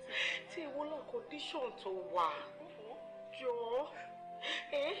 tí ìwọ náà condition tó wà. Jọ̀ọ́.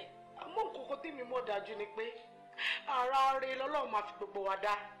 Àmọ́ nǹkan kan tèmi mọ̀ dájú ni pé ara rẹ̀ lọ́lọ́run máa fi gbogbo wa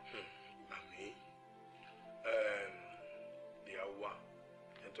dá. Àmín. Ìyàwó wa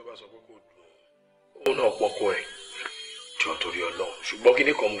ẹni tó bá sọ pé kò dùn òun náà pọkọ ẹ̀. Jọ jọ torí Ọlọ́run ṣùgbọ́n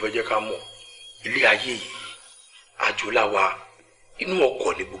kíní kan mo fẹ́ jẹ́ ká mọ̀ ilé ayé yìí àjò la wa inú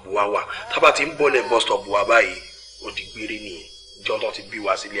ọkọ̀ ni gbogbo wa wà tábà ti ń bọ́lẹ̀ bus stop wa báyìí ó di gbére nìyẹn ìjọ tó ti bí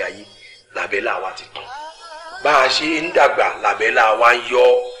wa sílé ayé làbẹ́là wa ti tán bá a ṣe ń dàgbà làbẹ́là wa ń yọ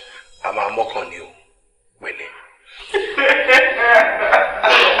a máa mọ́kàn ni o pẹ̀lẹ́.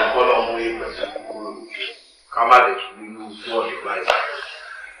 Ọlọ́run mú ìgbà tó kúrò ká má lè tún nínú bọ́ọ̀lù báyìí.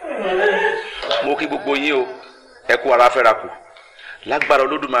 Mo kí gbogbo yín o ẹ kú ara fẹ́ra kù lágbára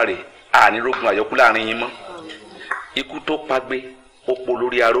Olódùmarè ànírógun àyọkú láàrin yín mọ́ ikú tó pagbé ó po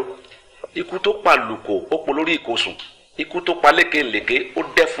lórí aró ikú tó pa lùkò ó po lórí ìkòsùn ikú tó pa lékelèké ó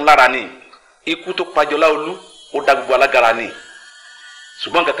dẹ́ fún lára ní ikú tó pa Jọlá Olú ó dá gbogbo alágara ní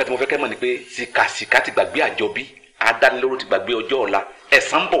ṣùgbọ́n nǹkan kan tí mo fẹ́ kẹ́ mọ̀ ni pé sìkàsìkà ti gbàgbé àjọbí adánilóró ti gbàgbé ọjọ́ ọ̀la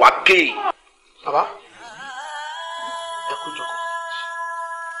ẹ̀san ń bọ̀ wá ké. Bàbá ẹ kú jókòó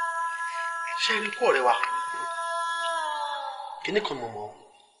ṣé ẹni kú ọ̀rẹ́ wa kíní kan mọ̀ mọ́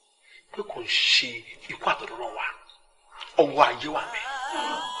pé kò ń ṣe ikú àtọ̀dọ̀rọ̀ wa ọwọ́ ayé wa mẹ́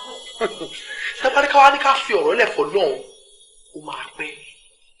tẹ́bárí ká wá ní ká fi ọ̀rọ̀ lẹ̀fọ́ lọ́hùn ó máa pẹ́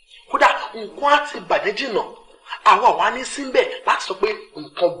kódà nǹkan á ti bàjẹ́ jìnnà àwa wà ní síbẹ̀ láti sọ pé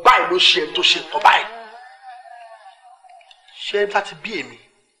nǹkan báyìí ló ṣe ẹni tó ṣe nǹkan báyìí ṣé ẹni láti bí èmi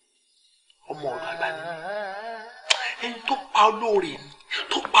ọmọ ọ̀dọ̀ àgbà ni ẹni tó pa olóore mi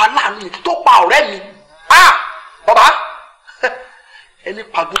tó pa aláàánú mi tó pa ọ̀rẹ́ mi bàbá ẹni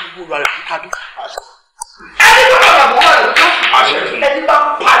pa gbogbo rẹ̀ fún kadú ẹni tó bá gbogbo rẹ̀ fún ẹni bá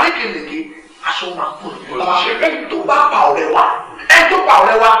pa lékelèké aṣọ máa kú ẹni tó bá pa ọ̀rẹ́ wa ẹni tó pa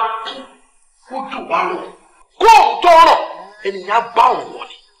ọ̀rẹ́ wa kó jù wá lọ kó o tọrọ ènìyàn bá òun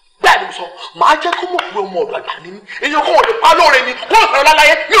wọlé bẹ́ẹ̀ ni mo sọ màá jẹ́ kó mọ̀ pé ọmọ ọ̀dọ̀ àgbà ni mí èèyàn kò lè pa lóore mi kó o sọ̀rọ̀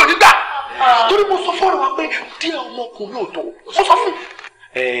láláyé mi ò ní gbà torí mo sọ fọ́ọ̀rọ̀ wa pé díẹ̀ ọmọkùnrin ò tó mo sọ fún.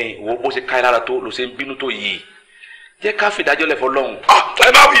 wo bó ṣe ká ẹ lára tó ló ṣe ń bínú tó yìí jẹ́ ká fìdájọ́ lẹ̀ fọlọ́hún.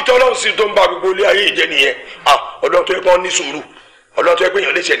 ẹ má fi ìtọ́ ọlọ́run sí tó ń ba gbogbo ilé ayé ìjẹ́ nìyẹn ọlọ́run tó yẹ kó ní sùúrù ọlọ́run tó yẹ pé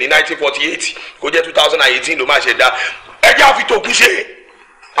èèyàn lè ṣẹ̀ ní 1948 kó jẹ́ 2018 ló máa ṣẹ̀ dá ẹ jẹ́ àfi tòkú ṣe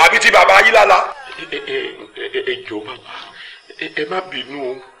àbí ti bàbá ayé lála. ẹ jọ̀ọ́ bàbá ẹ má bínú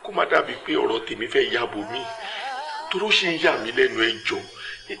o kó má dàbí pé ọ̀rọ̀ tèmi fẹ́ yàbò mí toró ṣe ń yà mí lẹ́nu ẹ jọ̀ọ́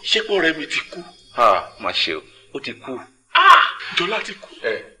ṣé pọ̀ rẹ mi ti kú. má ṣe o ó ti kú. Jọlá ti kú.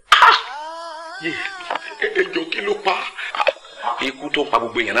 ẹ jọ̀ọ́ kí ló pa. ikú tó pa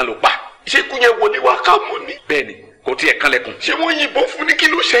gbogbo èèyàn náà ló pa. ṣé ikú yẹn wọlé wá ká mọ́ ni. bẹ́ẹ̀ni kò tiẹ̀ kánlẹ̀kùn. ṣé wọ́n yìnbọn fún ní kí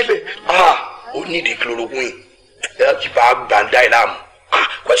ló ṣẹlẹ̀. ó nídìí chloroquine ẹ ti bá gbàǹdà ẹ láàmú.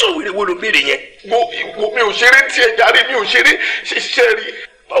 kwẹ́sọ̀n wèrè wo ló béèrè yẹn. wo mi ò ṣeré tiẹ̀ járe mi ò ṣeré ṣiṣẹ́ rí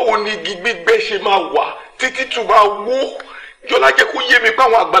báwo ni igi gbígbẹ́ ṣe máa wà títí tún máa wó. Jọlá jẹ́ kó yé mi pé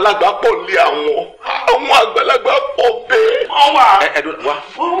àwọn àgbàlagbà pọ̀ lé àwọn àgbàlagbà pọ̀ bẹ́ẹ̀. ẹdùn wá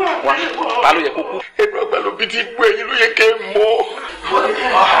ta ló yẹ kó kú. ẹnu àgbàlóbi ti gbọ́ ẹ̀yin ló yẹ kẹ́ ẹ mọ̀.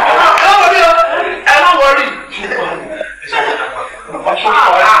 ẹ má wọrí.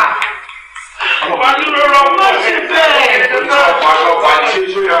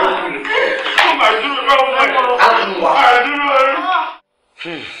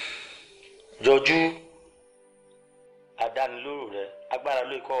 Jọjú àdánilóró rẹ agbára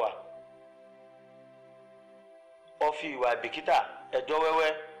ló ikọ́ wa ọ fi ìwà ìbìkítà ẹjọ́ wẹ́wẹ́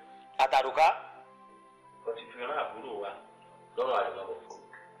àtàrùká ọ ti fi rán àbúrò wa lọ́rùn àdìmọ́bọ̀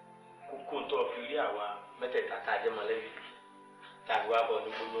kókó tó fi rí àwa mẹ́tẹ̀ẹ̀ta tá a jẹ́ mọ́lẹ́bí tàbí wàá bọ̀ ní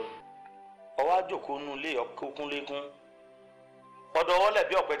gbólóhùn. ọwọ́ àjòkó nù lé ọkùnkùn lékún ọ̀dọ̀ wọlé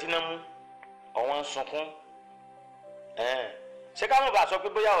bí ọ̀pẹ tí náà mú ọ̀wọ́n ń sunkún ṣé ká mọ̀ bá sọ pé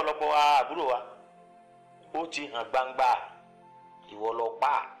bóyá ọ̀lọ́pọ̀ àbúrò wa ó ti hàn gbangba ìwọ lọ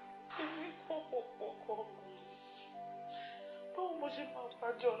pa. èmi kọ́ ọkọ mi báwo mo ṣe máa pa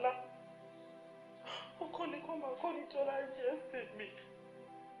Jọlá ọkọ ni kò máa kọ́ ní Jọlá jẹ́ ẹsẹ̀ mi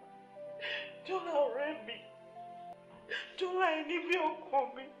Jọlá ọ̀rẹ́ mi Jọlá ẹni bí ọkọ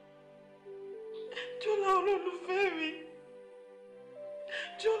mi Jọlá olólùfẹ́ mi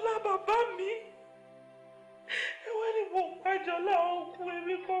Jọlá bàbá mi ẹwẹ́ ni mo pa Jọlá ọkùn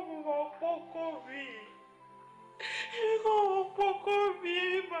èmi kọ́ mo máa pọ́kọ́ mi.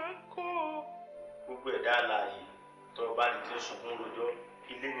 Gbogbo ẹ̀dá alààyè tó bá di tí sunkún lójọ́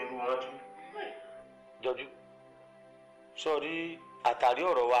ilé nínú wọn tú. Jọjú sọrí àtàrí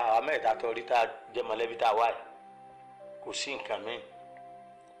ọ̀rọ̀ wa àwọn mẹ́ta tó rí tá a jẹ́ mọ̀lẹ́bí tá a wá yìí kò sí nǹkan mìíràn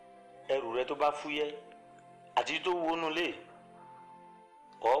ẹrù rẹ tó bá fúyẹ́ àti tó wọnú lé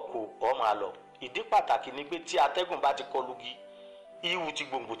ọ máa lọ ìdí pàtàkì ni pé tí atẹ́gùn bá ti kọlu gi ìwù ti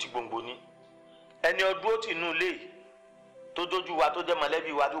gbòǹgbò ni ẹni ọdún ó ti nù lé tó dójú wa tó jẹ́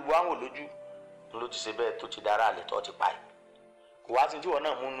mọ̀lẹ́bí wa tó bu àwọn lójú ló ti ṣe bẹ́ẹ̀ tó ti dára àlẹ́ tó ti pa yìí kò wá sí tí wọn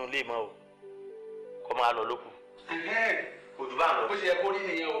náà mú nù lé mọ́ o kọ́ máa lọ lókù. òdùbà lọ. bó ṣe yẹ kó rí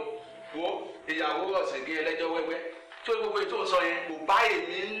nìyẹn o wo ìyàwó ọ̀sìnkín ẹlẹ́jọ́ wẹ́wẹ́ tó gbogbo ètò sọ yẹn kò bá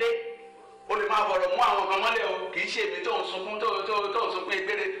èmi ń lé o lè máa fọ̀rọ̀ mú àwọn kan mọ́lẹ̀ o kì í ṣe èmi tó ń sunkún tó ń sunkún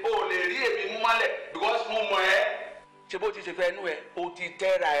ìgbére o lè rí èmi mú mọ́lẹ̀ because mo mọ̀ ẹ́ ṣé bó ti ṣe fẹ́ nú ẹ o ti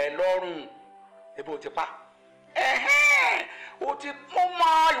tẹ́ra ẹ lọ́rùn ẹ bó ti pa o ti mo mọ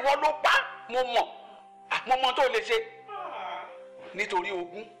ìwọ ló pa mo mọ tó lè ṣe nítorí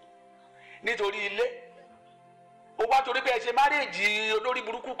ogún nítorí ilé o wá torí pé ẹ ṣe márèèjì olórí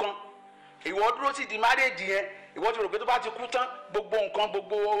burúkú kan ìwọ dúró sì di márèèjì yẹn ìwọ ti rò pé tó bá ti kú tán gbogbo nǹkan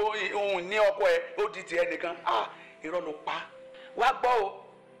gbogbo ohun ní ọkọ ẹ ó di tiẹ̀ nìkan irọ́ ló pa wá gbọ́ o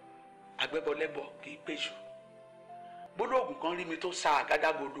àgbẹ̀bọ̀lẹ́bọ̀ kì í pèsè bólóògùn kan rí mi tó sa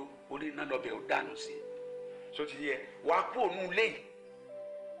àgádágodo orí iná lọ́bẹ̀ ó dànù sí i so ti yẹ wàá kú òun ilé yìí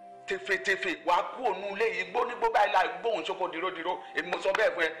tefetefe wàá kú òun ilé yìí gbónígbó báyìí láì gbóhùn sóko dìrodìro èmi mo sọ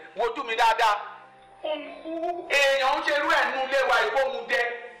bẹ́ẹ̀ fún ẹ wojú mi dáadáa èèyàn ń ṣerú ẹ̀ nínú ilé wa ìkó mu jẹ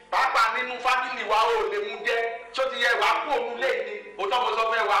pàápàá nínú fámìlì wa ò lè mu jẹ so ti yẹ wàá kú òun ilé yìí ni òótọ́ mo sọ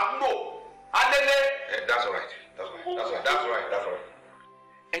fún ẹ wàá kúrò alẹ́lẹ́. That's all right. That's all right.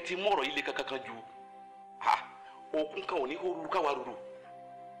 ẹ ti mú ọ̀rọ̀ yìí lé kankan ju òkun kan ò ní kó ruru káwa ruru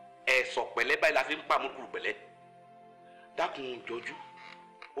ẹ̀sọ̀ pẹ̀lẹ́ báyìí la fi ń pa àmúkúrú pẹ̀lẹ́ dákun jọjú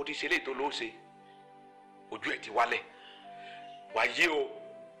o ti ṣe léyìí tó ló ṣe ojú ẹ̀ ti wálẹ̀ wàyé o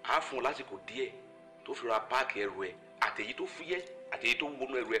á fún un lásìkò díẹ̀ tó fi ra páàkì ẹrù ẹ̀ àtẹ̀yí tó fúyẹ́ àtẹ̀yí tó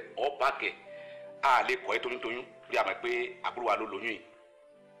wọnú ẹrù ẹ̀ ọ́ páàkì ẹ̀ á lè kọ́ ẹ́ tóyúntóyún bí a mọ̀ pé àbúrò wa ló lóyún yìí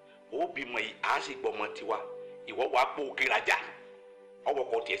ó bímọ yìí á sì gbọmọ tiwa ìwọ wàá pò kérajà ọwọ́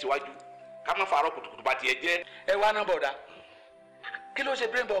kọ tiẹ̀ síwájú ká má farọ́ kùtùkùtù bá tiẹ̀ jẹ́. ẹ wá ná bọ̀dá kí ló ṣe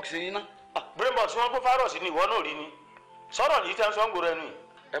brain box yín ná. brain box wọn kó fárọ̀sì ni ìwọ náà rí ni sọ̀rọ̀ ní tẹ́ ń sọ ń gbòòrò ẹnu yìí.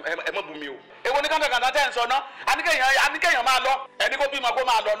 ẹ má bú mi o. èwo ní kàńtàkàńtà tẹ́ ń sọ ná àníkẹ́yàn máa lọ ẹni kó bímọ kó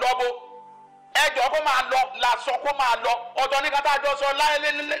máa lọ lọ́bó ẹjọ́ kó máa lọ làásọ kó máa lọ ọ̀dọ́ ní kátà jọ sọ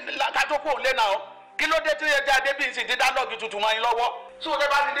kátó kò lé náà kí ló dé tí yẹ kí adé bí n sì ti dálọ́ọ̀gì tuntun mọ́ yín lọ́wọ́. tí o tẹ́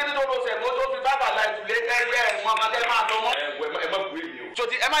bá ti débi tó lọ sẹ̀ mọ́tò fi bá bàlá ìtùlé ẹgbẹ́ ẹ̀wọ̀n ọmọdé máa lọ mọ́. ẹ má bú èmi o.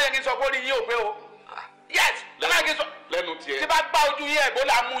 sotí ẹ má yẹ kí n sọ pé ó rí yín ò pé o. yes ẹ má yẹ kí n sọ. lẹ́nu tiẹ̀. tí bá gbá ojú yín ẹ̀ bó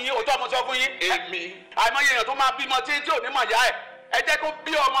la mú yín òótọ́ mo sọ fún yín. èmi. àìmọye èèyàn tó máa bímọ tí ò ní mọ̀ yá ẹ̀ ẹ jẹ́ kó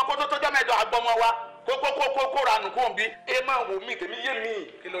bí ọmọ kó tó jọ́ mẹ́jọ àgbọmọ wa kó ranù kó ń bí. ẹ máa wò mí tèmi yé mi.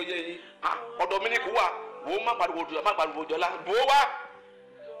 kí ló yé yín. ọ̀dọ̀ mi ni kò wà wò ó má pariwo jọlá bò ó wá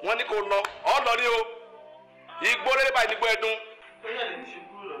wọ́n ní kò lọ ọ lọ ní o igbó rere báyìí nígbó ẹdun. bóyá lè ní ṣe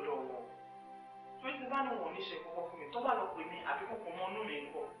kúrò lọ́dọ̀ wọn tó ti bá ní wọn ò ní ṣe kọ́kọ́ fún mi tó bá lọ pè mí àbí kò mọ inú mi ń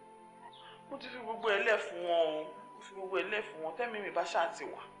bọ̀. mo ti fi gbogbo ẹ̀ lẹ̀ fún wọn o mo fi gbogbo ẹ̀ lẹ̀ fún wọn tẹ́mi mi bá ṣáà ti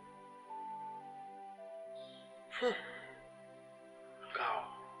wà. ga ọ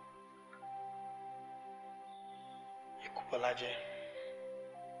ikú Bọ́lájẹ́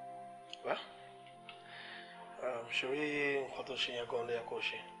wá ṣòrí nǹkan tó ṣe yẹn gan ló yẹ kó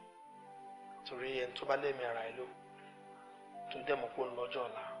ṣe torí ẹni tó bá lẹ́mìí ara ẹ ló tó dẹ̀ mọ́ pé lọ́jọ́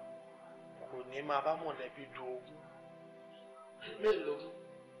ọ̀la kò ní máa bá mọ̀lẹ́bí du ogún mélòó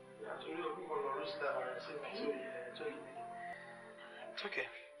torí ogún kan lọ́rùn sílẹ̀ ara ẹ̀ sí ìfẹ́ tó yẹ tókè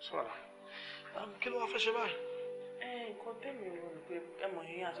sọ̀rọ̀ kí ló wá fẹ́ ṣe báyìí. nǹkan tẹ́mi rò ní pé ẹ mọ̀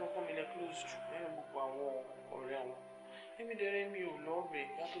yín àti ọkọ mi lẹ close jù nínú gbogbo àwọn ọ̀rẹ́ wọn èmi dẹ̀rẹ́ mi ò lọ́ọ̀rẹ́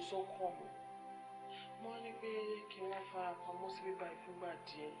yàtọ̀ sọ́kọ̀ mi wọ́n ní pé kí wọ́n fara pamọ́ sí bíbá ìfúngbà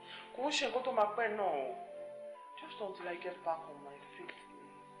díẹ̀ kò ń ṣe nǹkan tó máa pẹ́ náà o just until I get back on my feet.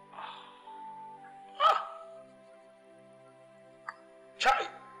 Chai!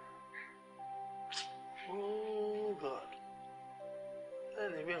 Oh God!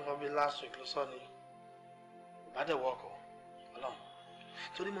 Ẹni bí nǹkan bíi last week ló sọ ni ìbádẹ́ wọ́ọ̀kọ̀ ọlọ́run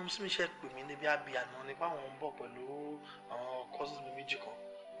torí mo sì ń ṣe pè mí níbi àbí àná nípa àwọn ń bọ̀ pẹ̀lú àwọn cousins mi méjì kan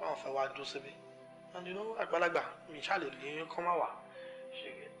báwọn fẹ́ wá dúró síbi and you know àgbàlagbà mi ṣáàlè lè kọ́ máa wà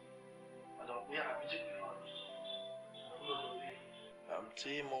ṣègbè ọ̀dọ̀ bí àbíjì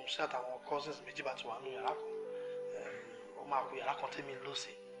tí mo ṣe àtàwọn cousins méjì bá ti wà nínú yàrá kan ó máa kó yàrá kan tẹ́mi ló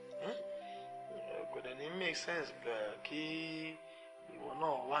ṣe kò dẹ̀ ní make sense kí ìwọ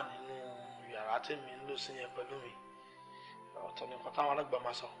náà wà nínú yàrá tẹ́mi ló ṣe yẹn pẹ̀lú mi ọ̀tọ̀ nìkan táwọn alágbà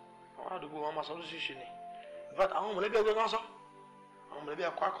máa sọ àwọn àdúgbò wọn máa sọ lóṣìṣì ni in fact àwọn mọ̀lẹ́bí ẹgbẹ́ kan sọ àwọn mọ̀lẹ́bí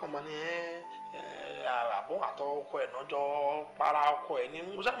akọ akọ̀mọ ní àbọ̀ àtọ ọkọ ẹ̀ náà jọ para ọkọ ẹ̀ ní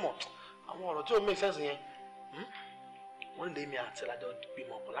mùsàmọ̀ àwọn ọ̀rọ̀ tí ó make sense yẹn wọ́n lé mi àti ìlàjọ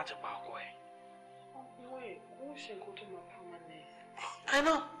gbìmọ̀ pọ̀ láti pa ọkọ ẹ̀. wait kò ń ṣe nǹkan tó máa permanent. I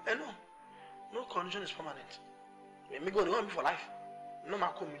know no condition is permanent èmi gan ni wọ́n mi for life ní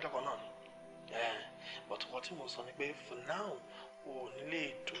máa kó mi jọkọ̀ náà ni but nǹkan tí mo sọ ni pé for now o ò ní lè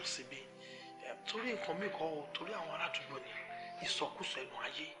dùn síbi torí nǹkan mi kọ́ o torí àwọn aládùúgbò ni ìsọkúsọ ẹnu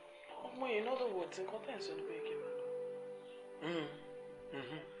ayé. ọmọ yìí in other words nǹkan tẹ̀ ń sọ ní pé kí n máa lọ.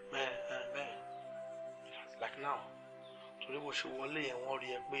 Like now. Torí bó ṣe wọlé yẹn wọ́n rí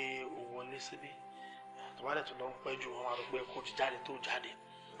ẹ pé o wọlé síbí. Tó bá dẹ̀ tó lọ ń pẹ́ jù wọ́n máa rò pé kó ti jáde tó jáde.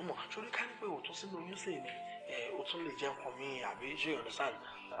 Ọmọ sórí ká ní pé òtún sínú oyún sí ni o tún lè jẹ́ nǹkan mi àbí ṣé you understand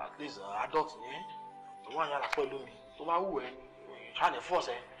at least adult ni tó wà yàrá pẹ̀lú mi tó bá wù ẹ́ ṣáà ní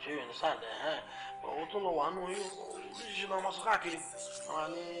force ẹ ṣé you understand o tún lọ wà nínú oyún oríṣiríṣi náà máa sọ káàkiri wọn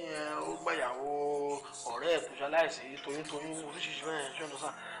ní ó gbàyàwó ọ̀rẹ́ ẹ̀ tó ṣaláìsí toyún oríṣiríṣi bẹ́ẹ̀ ṣé you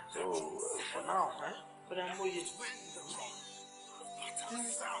understand so for now ó dá mọ́ iye.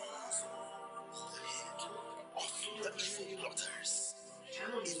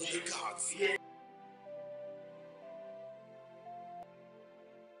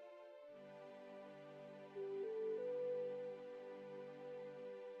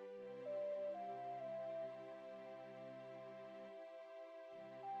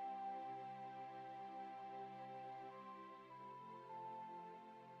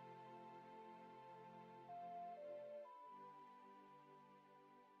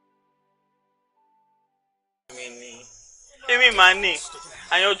 Èmi máa ní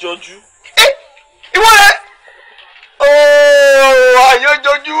àyànjọjú. Ìwọ rẹ̀ ooo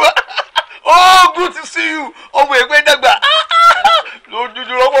àyànjọjú oh good to see you ọmọ ẹgbẹ́ dàgbà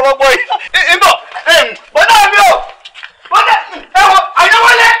lójújú lọ́pọ̀lọpọ̀ yìí. Ìbọ̀ bọ́dá mi ò bọ́dá ẹ̀wọ̀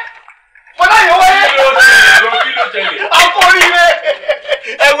àyẹ̀wọlé bọ́dá àyẹ̀wọlé. Kí ló tẹ̀lé? Akọrin rẹ̀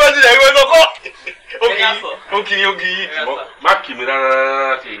ẹ̀wọ̀n ti ẹ̀wọ̀n lọ́kọ́. Òkì má kì mí rárá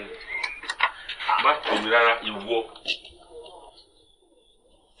ṣe ni má kì mí rárá ìwọ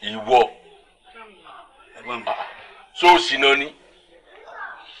so ṣìnà ni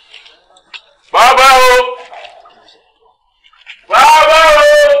bàbá o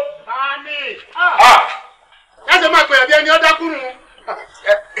Mami láti máa pè ẹ̀bí ẹni ọ́ dákúrú.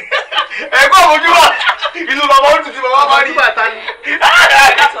 Ẹ̀gbọ́n ojú wa ìlú bàbá ó tutù bàbá bá rí bàtà ni.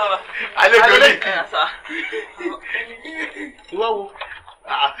 Àlejò ní. Ìwọ wo?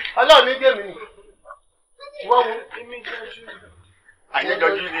 Ọlọ́run ní gèmí ni. Ìwọ wo?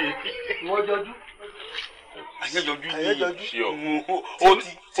 Àyẹ́jọjú ni. Ìwọ jọjú. Àyẹ́jọjú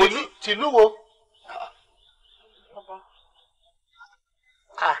ni. Tìlú wo?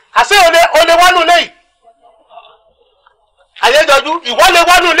 Àṣé olè wánú lẹ́yìn. Àyẹ́jọjú ìwọ lè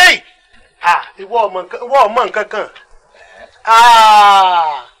wánú lẹ́yìn. Ìwọ ọmọ nǹkan kan.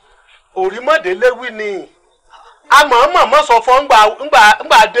 Òrìmọ̀dé léwí ni. Àmọ́ sọ fún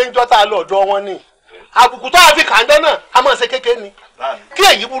ngbà déńjọ́ tá a lọ ọ̀dọ̀ wọn ni. Àbùkù tó a fi kàńdọ́ náà a máa ṣe kékeré ni. Kí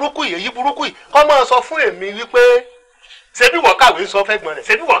èyí burúkú yìí kọ́ máa sọ fún èmi wípé ṣebí wọ́n kàwé sọ fẹ́ gbọ́n rẹ̀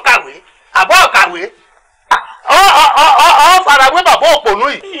ṣebí wọ́n kàwé àbọ̀ kàwé ọ farawé bàbá òpònú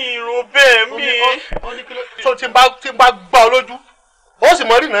yìí. Ìrò bẹ́ẹ̀ mi. So tí n bá gbá ọ lójú ó sì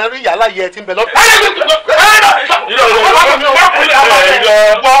mọ rí náà rí yàrá yẹ tí ń bẹ lọ́dún.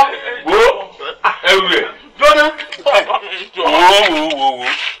 ẹrù rẹ jóná.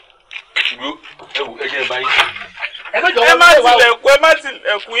 wo ẹjẹ báyìí. Ẹ má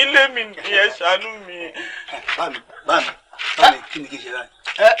tilẹ̀kùn ilé mi nìyẹn ṣàánú mi. Bámi kí ni kí n ṣe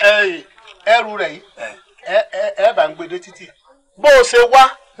láì. Ẹrù rẹ̀ yìí ẹ bá ń gbé dé títì bó o ṣe wá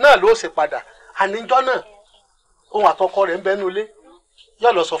náà ló ṣe padà àníjọ́ náà ohun àtọkọ rẹ̀ ń bẹnu ilé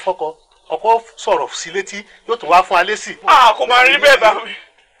yóò lọ sọ fọ́kọ ọkọ sọ̀rọ̀ sí létí yóò tún wá fún alẹ́ sí. Kò máa rí bẹ́ẹ̀ bá mi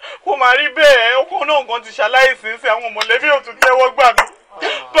kò máa rí bẹ́ẹ̀ ọkọ náà nǹkan ti ṣaláìsí sí àwọn mọ̀lẹ́bí ò tún tẹ́wọ́ gbà mí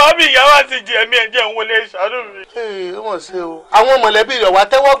bábí ìyàwó àti jẹ̀mí ẹ̀jẹ̀ ń wọlé ìṣàánú mi. Wọ́n ṣe o àwọn mọ̀lẹ́bí rẹ̀ wá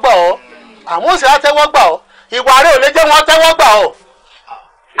tẹ́wọ́ gbà ọ́ àmọ́ ó sì á tẹ́wọ́ gbà ọ́ ìwà rẹ̀ ò lè jẹ́ wọ́n tẹ́wọ́ gbà ọ́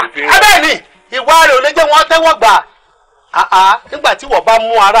abẹ́ẹ̀ni ìwà rẹ̀ ò lè jẹ́ wọ́n tẹ́wọ́ gbà nígbà tí wọ́n bá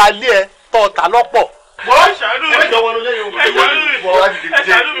mú ara ilé ẹ tọ́ ta lọ́pọ̀. Wọ́n ṣàánú mi ẹ̀jọ̀ wọn lóye yòó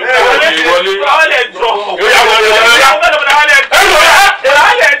ẹ̀ṣàánú mi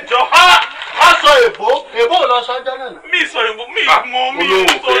sọ èbó lọ sọjọ́ náà. Mi sọ èbó mi mọ mi.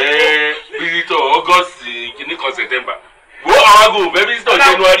 Olóhùn fẹ́ bísítọ̀ August kìíní kan September. Wo àwọn ago fẹ́ bísítọ̀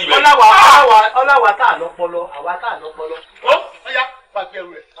January bẹ́ẹ̀. Ọláwa tá à lọ́pọlọ àwa tá à lọ́pọlọ. Ó yá gbàgbé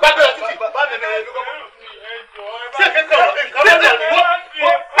ẹrù rẹ̀. Gbàgbé ẹrù títì. Ṣé kẹ́kẹ́ ọ̀rọ̀ nǹkan ló ń bọ̀?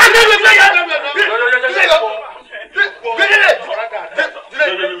 Gbàgbé ẹrù rẹ̀ yá.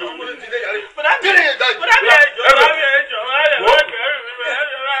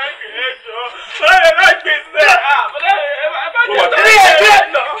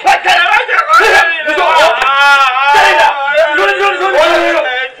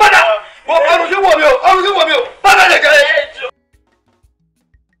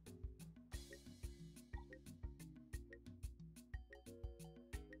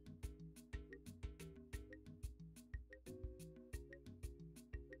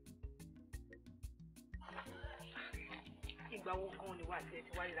 ìgbà wo gan ni wà àti ẹ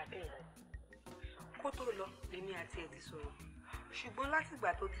ti wáyé lákẹ́yìn rẹ̀? Kó tó lọ lèmi àti ẹ ti sọ̀rọ̀ ṣùgbọ́n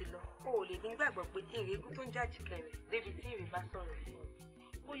látìgbà tó ti lọ o ò lè ní gbàgbọ́ pé èrè egún tó ń jà jìkẹrẹ débi tí èrè bá sọ̀rọ̀ sí i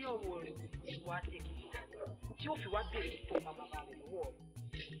ó yọ owó rẹ̀ wá tèmi tí ó fi wá bèrè tó bàbá rẹ̀ lọ́wọ́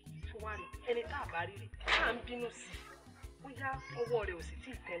rẹ̀ tó wá rí ẹni tá a bá rí rí tá à ń bínú sí i bóyá ọwọ́ rẹ̀ ò sì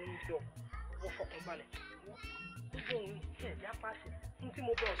tí ì tẹnu jọ wọ́n fọkàn balẹ̀ gbogbo òun tí ẹ̀ já pàṣẹ ní tí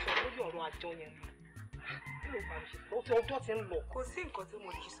mo bọ̀ sọ lórí ọ̀rọ̀ àjọ yẹn kí ló bá mi ṣe ó ti ọjọ́ ti ń lọ. Kò sí nǹkan tí mo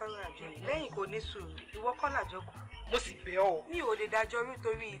lè ṣe sọ́rọ̀ àjọ yìí lẹ́yìn kò ní sùúrù ìwọ kọ́ làjọ kù. Mo sì bẹ̀ ọ́. Mi ò lè dájọ́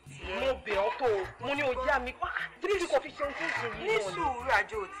nítorí tiẹ̀. Mo bẹ̀ ọ́ tó o mo ní o já mi pa tí kò fi ṣe ohun tí ń ṣe yìí. Ní sùúrù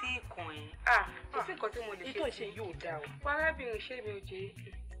àjọ ò tí ì kàn ẹ́. Kò sí nǹkan tí mo lè ṣe. Ètò ìṣe yóò dáa o. Arábìnrin ṣé mi ò jẹ́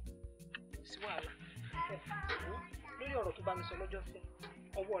èké. Sí wàhálà lórí ọ̀rọ̀ tó bá mi sọ lọ́jọ́ sí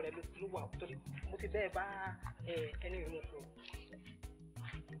ọwọ́ rẹ̀ ló wà torí mo ti bẹ́ẹ̀ bá ẹni ìrìn òkú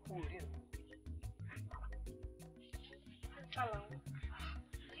kú rí o.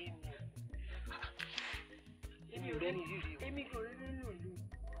 Èmi ò rẹ́ni yìí rí o. Èmi kò rí nínú ìlú.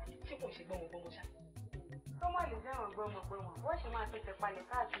 Ṣé kò ṣe gbọ́mọgbọ́mọ ṣá? Tó má lè fẹ́ràn gbọ́mọgbọ́mọ, wọ́n ṣe máa tẹ̀tẹ̀ palẹ̀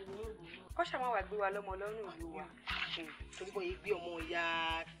káàkiri ní ìlú náà. Wọ́n ṣe máa wà gbé wa lọ́mọ lọ́rùn ìlú wa. Torí bọ́ yẹ gbé ọmọ ìyá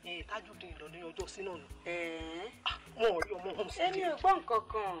Tájùdín lọ ní ọjọ́ sí náà nù. Wọ́n ò rí ọmọ ọ̀hún sí. Èmi ò gbọ́ nǹkan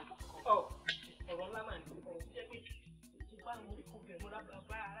kan. Ọ̀rọ̀ ńlá máa ń lò ó jẹ́ pé bá mo rí kóbẹ̀ mo rábà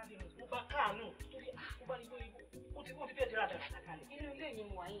bá arábìnrin mo bá káàánú torí ó bá ní pé ó ti fẹ́ dira dàrá kalẹ̀. Inú ilé yìí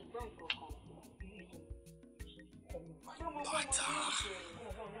mo wà yìí gbọ́ nǹkan kan. Bàtà.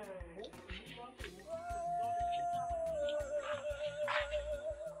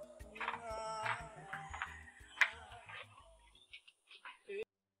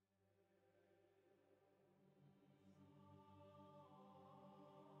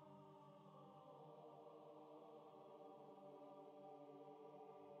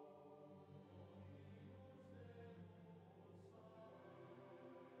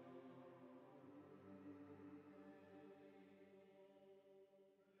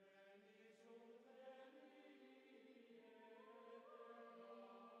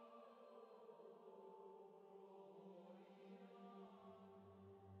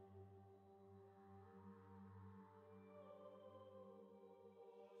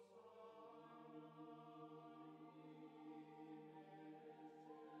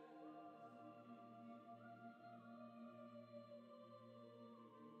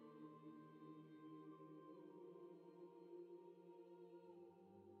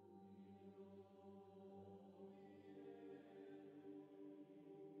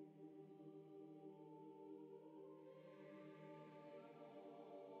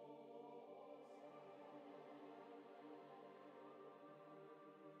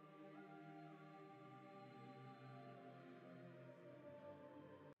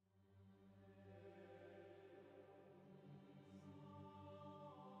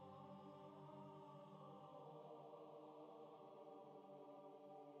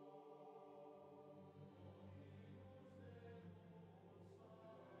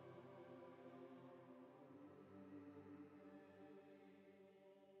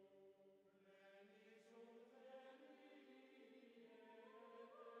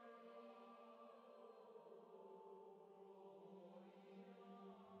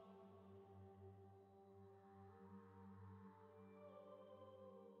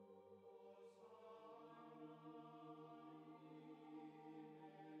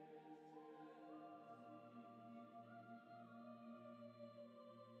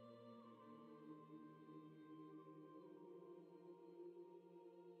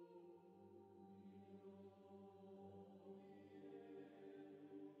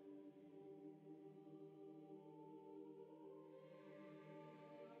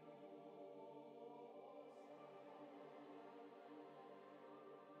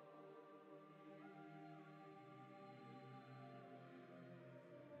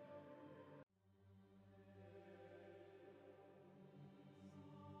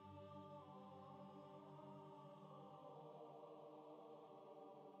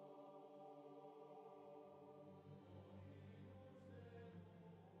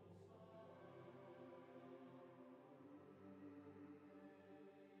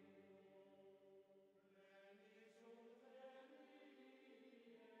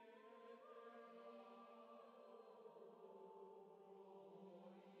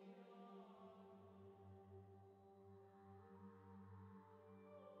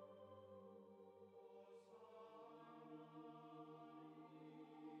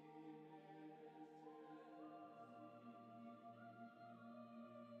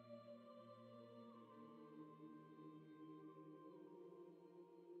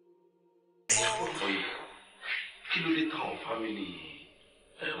 ló dé táwọn fámìlì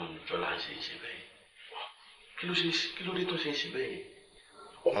Jọlá ń ṣe bẹ́ẹ̀? Kí ló dé tó ṣe ń ṣe bẹ́ẹ̀?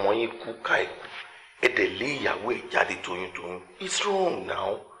 Ọmọ yín kú ká ẹ̀ kú. Ẹ dẹ̀ lé ìyàwó ẹ̀ jáde toyúntoyún. It's wrong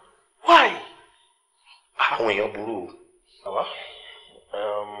now. Why? Àwọn èèyàn burú o. Bàbá,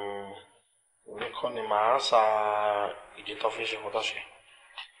 èmi kọ́ ni màá sa ìdí tó fi ṣe kó tó ṣe.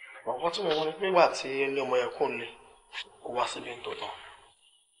 Ọ̀pọ̀ tí mo wọ́n ní pé ìgbà tí ilé ọmọ yẹn Kunle kó wá síbi nítòótọ́,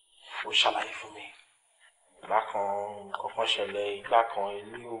 ó ṣàlàyé fún mi. Ìgbà kan kọ̀ọ̀kan ṣẹlẹ̀, ìgbà kan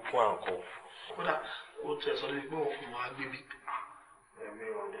ilé ogún àǹkó. Kódà ó tẹ̀ sọ pé òun fún wa gbé bí. Ẹ̀mí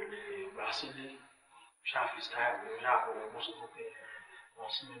ọ̀dẹ̀ lè gbà sílé, ṣàfihàn táìmù ní àkọ́kọ́ bó ṣe fún pé wọ́n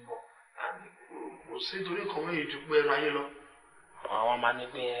sí mi bọ̀. Kò sí torí kan wọ́n yìí ju pé ẹnu ayé lọ. Àwọn máa ní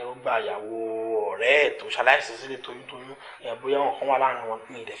pé ó gba ìyàwó ọ̀rẹ́ ẹ̀ tó ṣaláìsí sílé toyúntoyún bóyá wọn kan wà láàrin wọn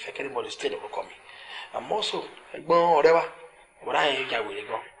ní ìdẹ̀fẹ́ kẹ́rìbọ̀dì state lórúkọ mi. Àmọ́ sọ ẹ̀gbọ́n ọ̀rẹ́ wa ọ̀rẹ́ àyẹ̀ yà wèrè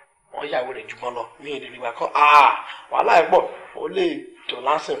gan wọ́n yà wèrè jùgbọ́n lọ ní èdè ìgbà kan wàhálà ẹ̀ pọ̀ ó lè jọ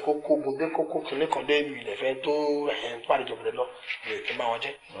lásìn kókó gundé kókó kìnní kan dé mi ìdẹ̀fẹ́ tó pàdéjọ bẹ̀rẹ̀ lọ mi ò kí máa wọn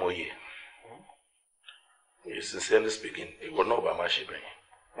jẹ́. Mo yẹ sincerely speaking ìwọ náà bá máa ṣe bẹ́yẹn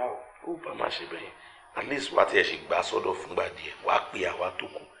ó bá máa ṣe bẹ́yẹn at least wá tí ẹ ṣe gbà sọ́dọ̀ fúngbà díẹ̀ wá pé àwa tó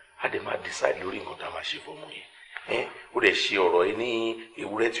kù á dẹ̀ máa decide lórí nǹkan tá a máa ṣe fọmọ yẹn ó dẹ̀ ṣe ọ̀rọ̀ yìí ní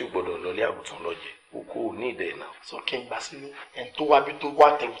ewúrẹ́ tí ó gbọ́dọ̀ lọlé àgùntàn lọ́jẹ̀ oko ní ìdẹ̀ náà. sọ kí n gbà sí ní ẹni tó wá bí tó wá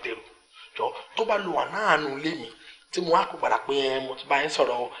tẹrùtẹrù jọ tó bá lo ànáàánú lé mi tí mo á kó padà pé mo ti bá yín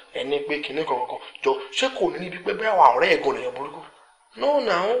sọ̀rọ̀ ẹni pé kinní kankan jọ ṣé kò ní níbi pé bẹ́ẹ̀ àwọn ọ̀rẹ́ ẹ̀gàn lèèyàn burúkú no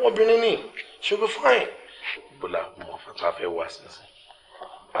na àwọn obìnrin ní ṣe pé fine. bọ́lá mo fata fẹ́ wá sísìn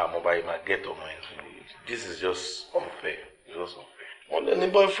àmọ́ báyìí máa get ọmọ ẹ̀ this is just unfair wọ́n lè ní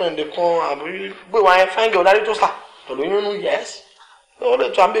boyfriend kan àbí gbé wa yẹn fine girl dárí tó sà pẹ̀lú yín yes ó lè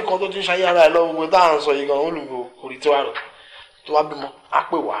tó àbí kan tó ti ń ṣayé ara ẹ̀ lọ́wọ́ gbogbo tá à ń sọ yìí gan olùgbò orí tí wàá rẹ̀ tó wá bímọ á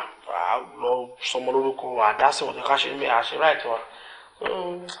pè wá lọ sọmọ lórúkọ àdásí wọn tó ká ṣe ń bẹ àṣẹ ráìtì wa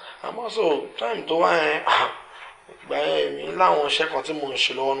àmọ́ so time tó wá yẹn ìgbà yẹn mi láwọn iṣẹ́ kan tí mo ń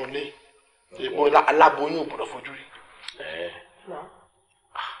ṣe lọ́wọ́ nulẹ̀ èpo aláboyún ò gbọ́dọ̀ fojú rí.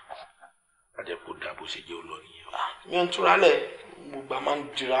 àjẹkù dàbò ṣe jẹ́ olórí yẹn. mi ń túra lẹ̀ gbogbo àmà ń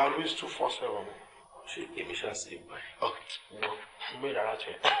dira always 247. ṣe èmi ṣáà ṣe ìgbà yẹn. mo gbé ìdára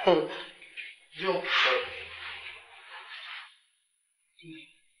jẹ. yóò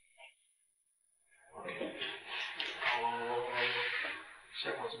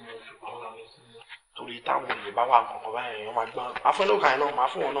torí táwọn olè bá wà nǹkan báyìí èèyàn máa gbọ́n afẹ́lẹ́kà yẹn náà máa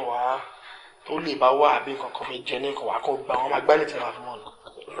fún wọn náà wá tó lè bá wà àbí nǹkan kan fẹ́ jẹ ní nǹkan wà kó gbà wọn máa gbá ní tìǹbà fún wọn.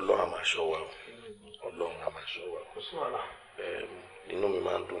 Ọlọ́run á máa ṣọ́ wa o Ọlọ́run á máa ṣọ́ wa o. kò sí wàhálà. inú mi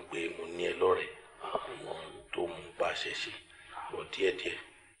máa ń dùn pé mo ní ẹ lọ́rẹ̀ẹ́ àwọn tó mú bá a ṣe ṣe lọ díẹ̀díẹ̀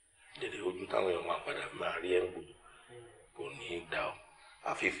dèdè ojú táwọn èèyàn máa padà máa rí ẹ̀ ń gbò kò ní í dá o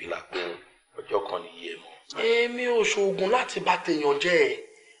àfífi là pé ọjọ́ kan nìyí ẹ̀ mọ́. èmi ò ṣoògùn láti bá tèèyàn jẹ́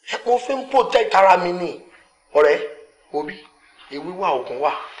ẹ mo fi ń protect ara mi ni ọ̀rẹ́ òbí ewé wà oògùn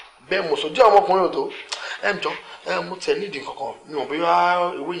wà bẹ́ẹ̀ mo sọ jẹ́ ọmọkùnrin òtó jọ mo tẹ̀ nídìí kankan mi ò bóyá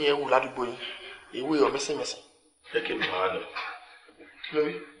ewé yẹn wù ládùúgbò yín ewé ọ̀mẹ́sìmẹ́sì. jẹ́ kí n máa lọ.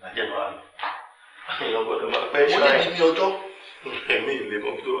 lórí. ajẹ́ máa lọ. èèyàn gbọ́dọ̀ máa pẹ́ ṣáà. mo ní ibi ọjọ́. ẹ̀mí ìlé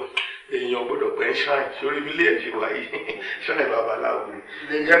mọ́ tó wà èèyàn gbọ́dọ̀ pẹ́ ṣáà sórí ilé ẹ̀ ṣe wà yìí ṣáà babaláwo ni.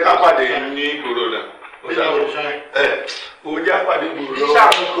 jẹ́ ká pàdé ní ìgboro náà. ó jẹ́ àpàdé ìgboro lọ́wọ́. iṣẹ́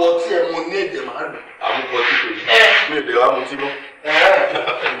àmupọ̀ tí ẹ mo ní èdè máa lò. àmupọ̀ tí kò ní. mi ò dé wá mu tí mọ́.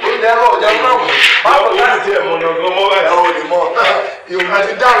 ilé ẹ̀rọ ọ̀jẹ̀ náà wò. báwo ni ó ti ẹ̀ mọ̀ náà gan mọ́ báyìí. ẹ̀rọ ò lè mọ̀ ìwọ̀n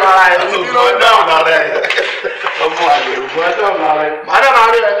ti dáhùn ara ẹ̀ ní bí ló dáhùn ara ẹ̀. ọmọ àlè ògùn dáhùn ara ẹ̀. màá dáhùn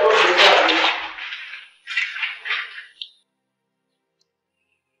ara ẹ̀ tó ṣe é dáhùn.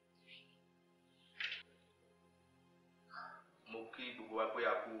 mo kí gbogbo wa pé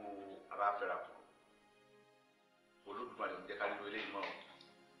a kú aráfẹ́ra kù olódùmarè ń jẹ́ ká lílo eléyìí mọ́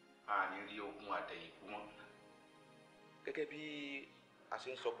a ní rí ogun àtẹ̀yìnkú mọ́. gẹ́gẹ́ bí a ṣe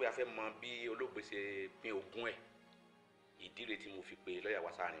ń sọ pé a fẹ́ mọ bí olóògbé ṣe pín ogún ẹ̀ ìdí rẹ̀ tí mo fi pe lọ́ọ̀yà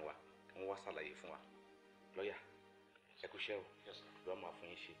wá sáàrin wa kí wọ́n wá ṣàlàyé fún wa lọ́ọ̀yà ẹ kú iṣẹ́ o lọ́ọ́ máa fún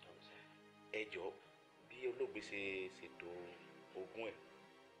yín ṣe ẹ jọ bí olóògbé ṣe ṣètò ogún ẹ̀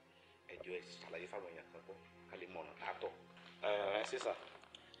ẹ jọ ẹ ṣàlàyé fáwọn èèyàn kan pọ̀ ká lè mọ ọ̀nà tá a tọ̀. ẹ sísà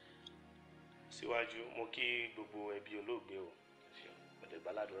síwájú mo kí gbogbo ẹbí olóògbé o mo lè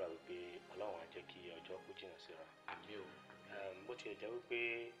gbàládùra wípé Ọlọ́run á jẹ́ kí ọjọ́ kó jìnnà síra. àmín o. bó tiẹ̀ jẹ́ wípé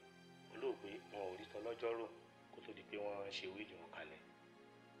olóògbé wọn ò rí tán lọ́jọ́ rò kó tó di pé wọ́n ṣe wíìlì wọn kalẹ̀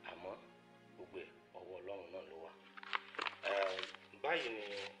àmọ́ gbogbo ẹ̀ ọwọ́ Ọlọ́run náà ló wà. báyìí ni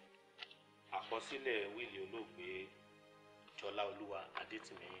àkọsílẹ̀ wíìlì olóògbé Jọlá Olúwa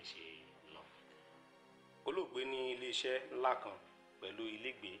Adétìmẹ́yìn ṣe lọ. olóògbé ní iléeṣẹ́ ńlá kan pẹ̀lú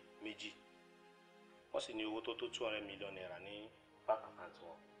ilégbèé méjì wọ́n sì ní owó tó tó 200 million naira ní bank account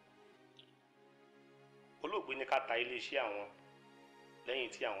wọn. olóògbé ní ká ta iléeṣẹ́ àwọn lẹ́yìn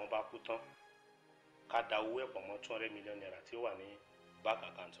tí àwọn bá kú tán ká da owó ẹ̀pọ̀ mọ́ 200 million naira tí ó wà ní bank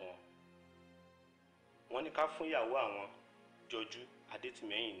account wọn. wọ́n ní ká fún ìyàwó àwọn JOJU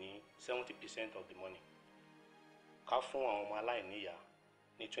Adétìmẹ́yìn ní 70% of the money, ká fún àwọn ọmọ aláìníyàá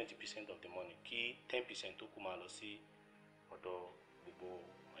ní 20% of the money, kí 10% tó kù máa lọ sí ọ̀dọ̀ gbogbo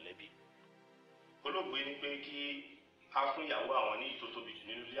mọ̀lẹ́bí. olóògbé ní pé kí ká fún ìyàwó àwọn ní ìtó tóbi jù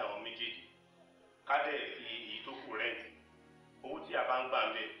nínú ilé àwọn méjèèjì, ká dẹ̀ fi èyí tó kù rẹ́ǹtì. owó tí a bá ń gbà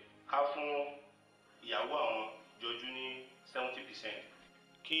ń bẹ̀ ká fún ìyàwó àwọn JOJU ní 70%,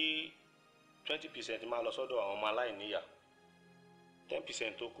 kí 20% máa lọ sọ́dọ̀ àwọn ọmọ aláìníyàá,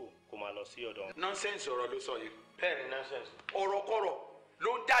 10% tó kù kó máa lọ sí ọ̀dọ̀ wọn. nọ́nsẹ̀nsì ọ̀rọ̀ ló sọ yìí. bẹ́ẹ̀ ni nonsense. ọ̀rọ̀kọ̀rọ̀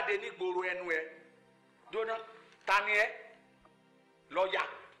ló ń jáde nígboro ẹnu ẹ. jóná ta ni ẹ? lọ́ọ̀yà,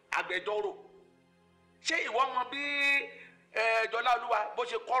 agbẹjọ́rò. ṣé ìwọ mọ bí Jọlá Olúwa bó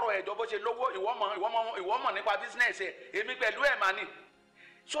ṣe kọ́rọ̀ ẹ̀jọ́ bó ṣe lówó? ìwọ mọ̀ nípa bísínẹ́sì ẹ̀. èmi pẹ̀lú ẹ̀ mà ní.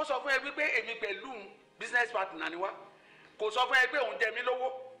 sọ fún ẹ wípé èmi pẹ̀lú business partner ni wá. kò sọ fún ẹ pé òun jẹ mí lówó.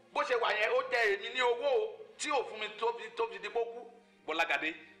 bó ṣe wà yẹn ó jẹ èmi ní owó tí ò fún mi tó fi di kókú.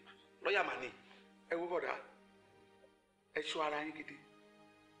 Bọ́lágadé lọ́ọ̀yà mà ní. ẹ wo bọ̀dá, ẹ ṣọ́ ara yín gidi.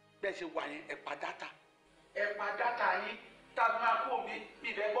 bẹ́ẹ̀ ṣe wà yẹn ẹ pa dátà. ẹ pa dátà yín tàbí máa kó mi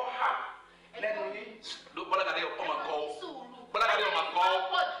ìfẹ́ gbọ́ ha lẹ́nu yín. Bọ́lágadé ọmọ kọ́ ọ. Bọ́lágadé ọmọ kọ́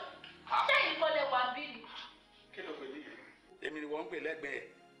ọ. ṣé ìkọlẹ̀ wà bí ni? kí ló pè ní yẹn? èmi ni wọ́n ń pè lẹ́gbẹ̀ẹ́.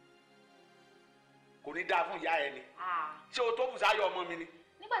 kò ní dáa fún ìyá ẹ ni. ṣé o tó Bùsáyọ̀ ọmọ mi ni?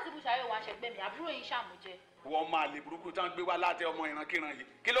 nígbà tí Bùsáyọ̀ wá ṣẹgbẹ́ mi àbúrò yìí ṣàmújẹ. wọ́n máa lè burúkú tán gbé wá láti ọmọ ìrankíran yìí.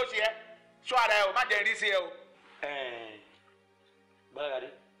 kí ló ṣe ẹ́? ṣọ́ ara ẹ o, má jẹ́ rí sí ẹ o. Bọ́lágadé,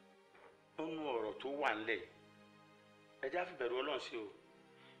 nínú ọ̀rọ̀ tó wà ńlẹ̀ ẹ já fi bẹ̀rù Ọlọ́run sí o.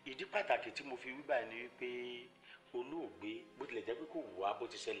 ìdí pàtàkì tí mo fi wí báyìí ni wípé olóògbé bó tilẹ̀ jẹ́ pé kò wù wá bó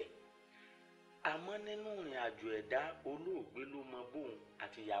ti ṣẹlẹ̀, àmọ́ nínú ìrìn àjò ẹ̀dá olóògbé ló mọ bóun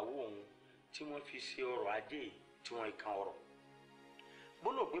àti ìyàwó òun tí wọ́n fi ṣe ọrọ̀ ajé tí wọ́n ìkan ọrọ̀.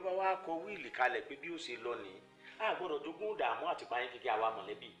 bólóògbé bá wá kọ wíìlì kalẹ̀ pé bí ó ṣe lọ nìyí, a gbọ́dọ̀ jogún dààmú àti pààyàn kékeré àwa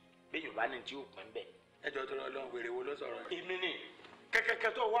mọ̀lẹ́bí bẹ́ẹ̀ bá ní tí ó pín bẹ́ẹ̀. ẹjọ́ tó lọ wèrè wo ló sọ̀rọ̀ yìí? èmi ni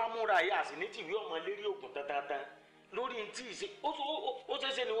kẹ́kẹ́kẹ́ tó wá múra yìí àsì ní tìwé ọmọ lérí ògùn tantan lórí ntí ìṣe ó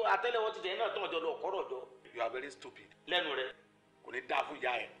ṣeéṣe ni àtẹ́lẹwọ́ ti jẹ́ náà tán ọjọ́ lọ kọ́rọ̀ jọ. You are very stupid. lẹ́nu rẹ kò ní dáa fún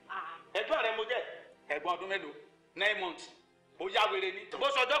ìyá ẹ. ẹ̀gbọ́n rẹ mo jẹ́. ẹ̀gbọ́n ọdún mélòó? 9 months. ó yá wèrè ni. bó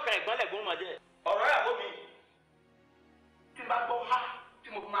sọjọ́ kan ẹ̀gbọ́n lẹ̀gbọ́n máa jẹ́. ọ̀rọ̀ yà bó mi. tí n bá gbọ́ ha tí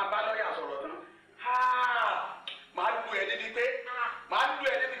mo fi máa bá lọ́ọ̀yà sọ̀rọ̀ tán máa lu ẹ níbi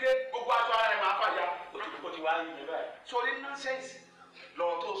pé gbogbo aṣọ ara ẹ máa fàyà. o ti wá yín báyìí. sórí nọ́nsẹ̀nsì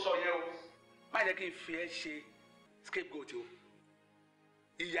lọ́rọ̀ tó sọ yẹn o. má jẹ́ kí n fi ẹ́ ṣe scapegoat o.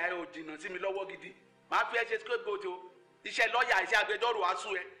 ìyá ẹ ò jìnnà sí mi lọ́wọ́ gidi. máa fi ẹ́ ṣe scapegoat o. iṣẹ́ lọ́ọ̀yà iṣẹ́ agbẹjọ́rò á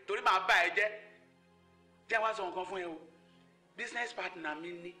sú ẹ torí máa bá ẹ jẹ́. jẹ́ wá sọ nǹkan fún ẹ o. business partner mi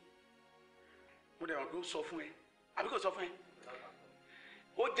ní. mo dẹ̀ wọ́n pé ó sọ fún ẹ àbí kò sọ fún ẹ.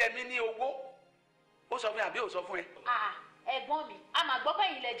 ó jẹ mí ní owó. ó sọ fún ẹ àbí ò sọ fún ẹ. ẹ̀gbọ́n mi a máa gbọ́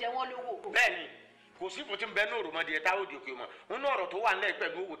pẹ́yìn lẹ jẹ wọ́n lówó. bẹ́ẹ̀ni kò sí fún tí ń bẹ ní òròmọdìyẹ táwọn òdì òkè mọ nínú ọ̀rọ̀ tó wà nílẹ̀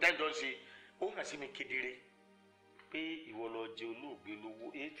pẹ̀lú owó tẹ́jọ́ ń ṣe ó hàn sí mi kedere pé ìwọ lọ jẹ olóògbé lówó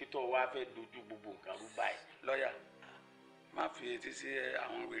èyí tó wá fẹ́ dojú gbogbo nǹkan rú báyìí. lọ́ọ̀yà má fi etí sí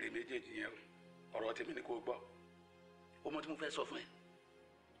àwọn wèrè méjèèjì yẹn o ọ̀rọ̀ tèmi ni kò gbọ́ ọmọ tí mo fẹ́ sọ fún ẹ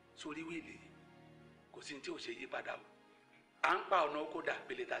sórí wíìlì kò sí ní tí ò ṣe yí padà o à ń pa ọ̀nà oko dà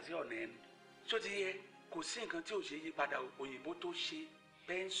pèlètà sí ọ̀nà ẹnu tó ti yẹ kò sí nǹkan tí ò ṣe yí padà o òyìnbó tó ṣe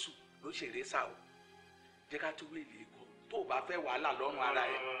pẹ́ńsù ló ṣe rẹ́sà o jẹ́ ká tún wíìlì ikọ̀ tó o bá fẹ́ wàhálà lọ́rùn ara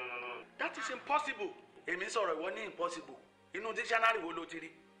ẹ̀ that is impossible. èmi sọ̀rọ̀ ìwọ ní impossible inú dictionary wo ló ti rí?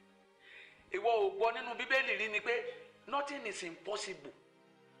 ìwọ ò gbọ́ nínú bíbélì rí ni pé nothing is impossible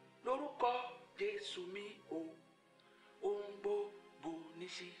lórúkọ Jésù mi o ohun gbogbo ní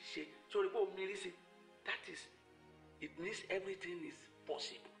ṣíṣe sórí pé omi rí sí that is it means everything is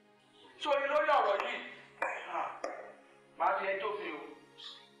possible. sórí lórí ọ̀rọ̀ yìí máa fi ẹjọ́ fi o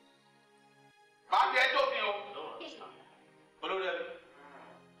máa fi ẹjọ́ fi o. olórí ẹ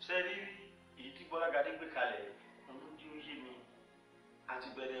ṣe rí èyí tí Bọ́lágadé gbé kalẹ̀ ọdún tí ó yé mi àti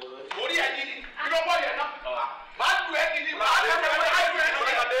bẹ̀rẹ̀ ọ̀rọ̀ ẹ̀. orí ẹ gidi kí ló wọ yẹn náà máa lu ẹ gidi máa lu ẹ gidi máa lu ẹ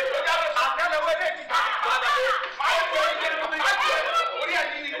gidi àtẹlẹwẹ lè ti máa lu ẹ gidi orí ẹ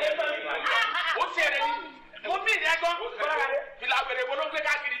gidi ó ṣe ẹrẹ ni mo bí ìyẹn gan fìlà wẹrẹ wo ló ń gbé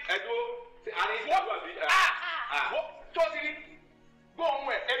káàkiri. ẹdùn àárín ìlú àbí. tó ti rí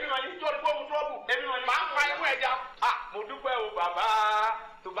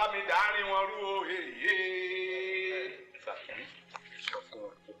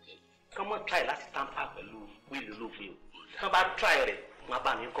má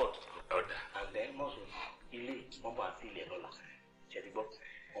bà mí court. And then mọ̀sùn ilé wọ́n bá sí ilẹ̀ lọ́la ṣe ti gbọ́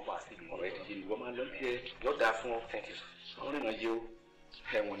wọ́n bá sí ilé ọ̀rẹ́ ti di ìwọ́n máa lọ sí ẹ yóò dáa fún ọ wọ́n rìnà jẹ́ o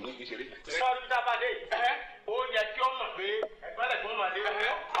ẹ̀wọ̀n ní fi ṣeré. sọ́ọ́dún dábàdé ó yẹ kí ó mọ̀ pé ẹ̀gbọ́n ẹ̀gbọ́n máa dé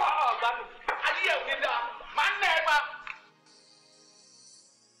ọ̀gbádùn ayé ẹ̀ ò ní dáa máa ń nẹ́ ẹ pa.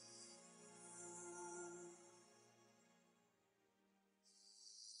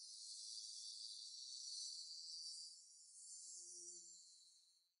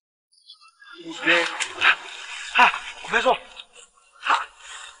 Professor,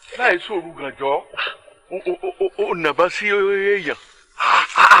 láì sòrò gànjọ́ ó nàbá sí èèyàn.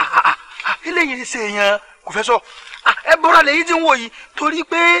 eléyìí ṣe èèyàn Professor ẹ bọ́ra lèyí tí ń wò yìí torí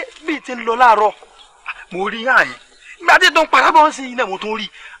pé bíi ti ń lọ láàárọ̀ mo rí àyìn nígbà tí tó ń parabọ́ ń sin ilé mo tún rí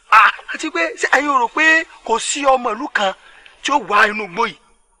àti pé ṣé ẹ̀yin rò pé kò sí ọmọ ìlú kan tí ó wà inú igbó yìí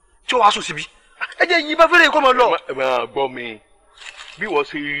tí ó wàá sùn síbi ẹ jẹ́ yìí bá fẹ́rẹ̀ kó mọ lọ. ẹ máa gbọ́ mi bí wọ́n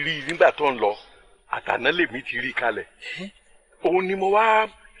ṣe rí nígbà tó ń lọ àtàná lèmi ti rí kalẹ̀ òun ni mo wá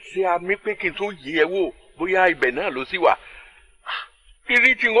ṣe àmì pé kí n tún yí ẹ wò bóyá ibẹ̀ náà ló sì wà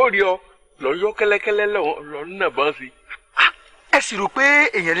irí tí n ó rí ọ lọ yọ kẹ́lẹ́kẹ́lẹ́ lọ nàbọn sí. ẹ sì rò pé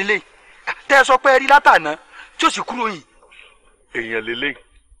èèyàn lélẹ̀ tẹ́ ẹ sọ pé ẹ rí látàná tí ó sì kúrò yìí. èèyàn lélẹ̀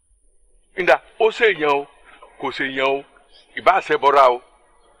nígbà ó ṣèyàn o kò ṣèyàn o ìbá ṣẹbọra o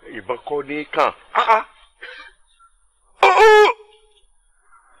ìbọn kọ́ ní kàn.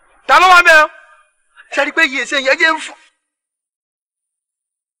 ta ló wá bẹ́ẹ̀ ṣe rí pé yìí ṣe yẹn jẹ́ ń fún.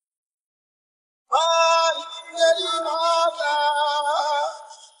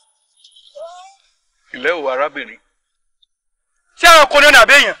 ilé o arábìnrin. ṣé ẹranko ní ọ̀nà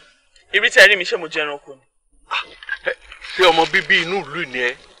àbẹ́yàn. ibi tí ẹ rí mi ṣé mo jẹ́ ẹranko ni. ṣé ọmọ bíbí inú ìlú ni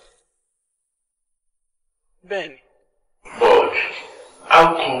ẹ. bẹ́ẹ̀ni. but how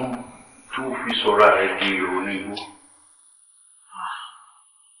come tó fi sọ̀rọ̀ rẹ di onígbó.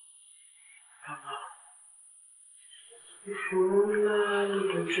 ìṣòro ńlá ló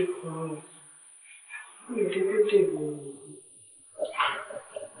dojú kọ mi ìdíbòdè mi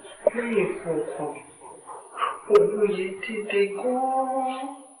lẹ́yìn kọ̀ọ̀kan òun yìí dìde gan-an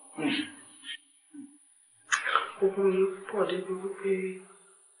òun yìí pọ̀ débi wípé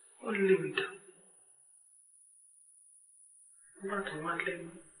ó lè mí dá nígbà tó wá lẹ́nu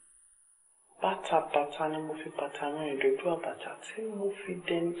bàtàbàtà ni mo fi bàtà yan ìdójú àbàtà tí mo fi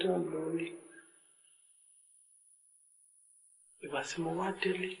dẹni tó ń lórí. Ìgbà tí mo wá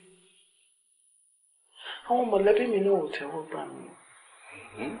délé àwọn mọ̀lẹ́bí mi náà ò tẹ́wọ́ gbà mí.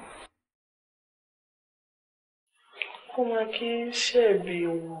 Wọ́n máa kí ń ṣẹ̀bi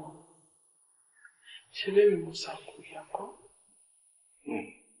wọn ṣe lémi mo ṣàkóyà kọ́.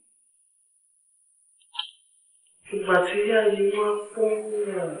 Ìgbà tí ìyá yìí wá pọ́n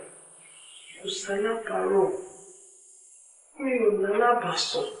kò sálábàárọ̀ mi ò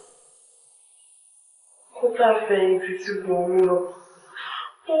lálábàásọ̀. Kó tá a fẹ̀yìntì tí gbòòrò lọ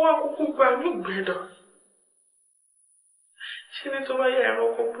mo wá kúkú gba lùgbẹ́dọ̀ ṣé ní tó bá yẹ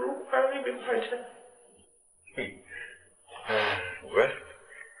ẹranko burúkú parí mi bàjẹ́. Well,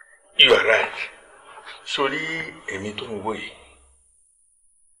 you are right. Sorry, èmi tó ń wò yìí.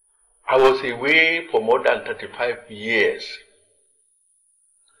 I was away for more than 35 years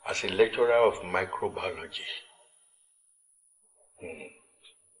as a lecturer of microbiology.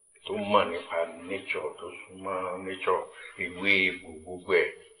 Tó mọ̀ nípa nature, tó súnmọ́ nature, ìwé gbogbo ẹ̀.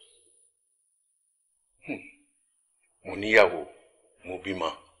 Mo níyàwó, mo bímọ.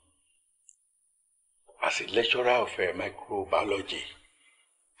 As a lecturer of microbiology,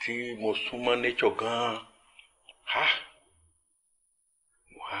 tí mo súnmọ́ nature gan-an,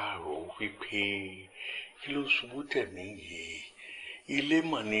 mo á rò wípé kí ló ṣubú tẹ̀mí yìí? Ilé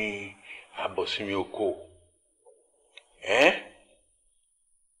mọ̀ ni àbọ̀sími oko.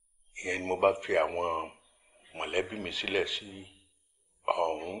 Ìyẹn ni mo bá fi àwọn mọ̀lẹ́bí mi sílẹ̀ sí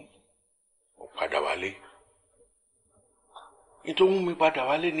ọ̀hún, mo padà wálé. Nítorí mi padà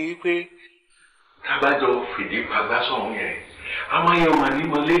wálé ni wípé tábàjọ fìdí pagbá sọ̀hún yẹn, àwọn yẹn wà ní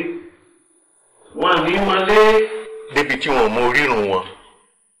mọ́lé. Wọ́n ní mọ́lé débi tí wọ́n mọ orírun wọn.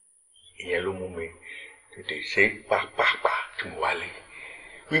 Ìyẹn ló mú mi tètè ṣe pàápàá tí mo wálé.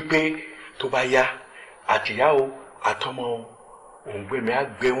 Wípé tó bá yá àtìyá o àtọmọ o, òǹgbẹ mi á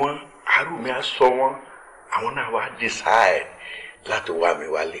gbé wọn, àárò mi á sọ wọn, àwọn náà wá decide láti wá mi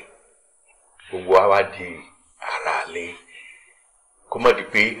wálé. Gbogbo wa wá di ara lé. Kó má di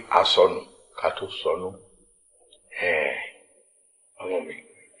pé a sọnù ká tó sọnù. Ọmọ mi.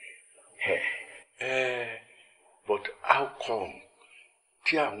 But how come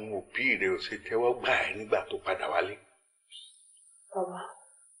tí àwọn òbí rẹ̀ ò ṣe tẹ́wọ́ gbà ẹ́ nígbà tó padà wálé? Bàbá.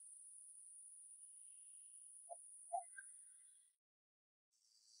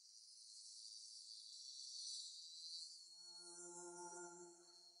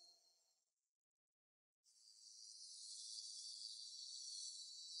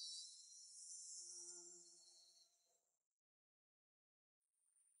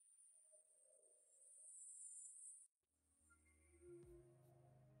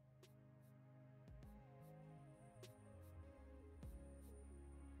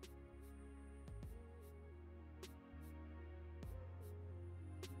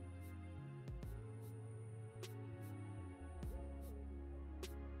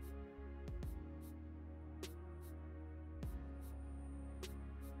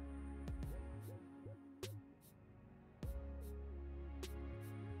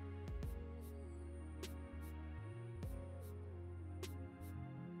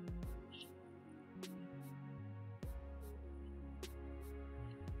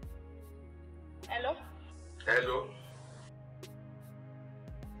 Hello.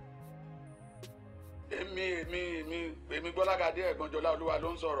 Èmi Gbọ́lágadé Ẹ̀gbọ́njọlá Olúwa ló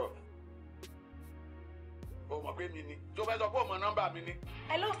ń sọ̀rọ̀. O mọ̀ pé mi ni. Tó fẹ́ sọ pé o mọ nọ́mbà mi ni.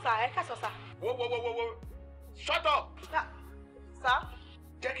 Hello sir, ẹ káàsán sir. Wo. Shut up. Sir.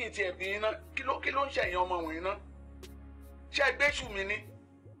 Jẹ́ kí n tiẹ̀ bí iná. Kí ló ń ṣẹ̀yìn ọmọ wọ̀nyí ná? Ṣé gbéṣù mi ni?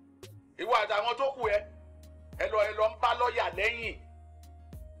 Ìwọ àtàwọn tó kù ẹ lọ ń bá lọ́ọ̀yà lẹ́yìn.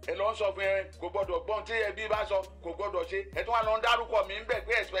 Ẹ lọ ń sọ fún ẹ kò gbọ́dọ̀ gbọ́n tí ẹbí bá sọ kò gbọ́dọ̀ ṣe. Ẹ tún wá lọ ń dárúkọ mi ń bẹ̀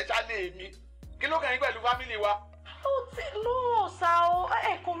pé especially èmi. Kí ló kàn yín pẹ̀lú fámìlì wa? Ó ti lóò sá o,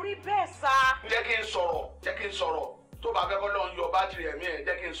 ẹ kò rí bẹ́ẹ̀ sá. Jẹ́ kí n sọ̀rọ̀. Tó bá fẹ́ kọ́ lọ ń yọ bátìrì ẹ̀mí ẹ̀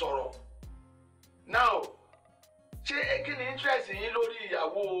jẹ́ kí n sọ̀rọ̀. Now, ṣé kí ni interest yín lórí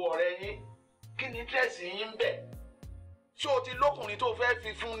ìyàwó ọ̀rẹ́ yín? Kí ni interest yín ń bẹ̀? Ṣé o ti lókùnrin tó fẹ́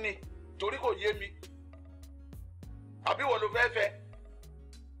fi fún ni? Torí kò yé mi. Àbí wo ló fẹ́ fẹ́?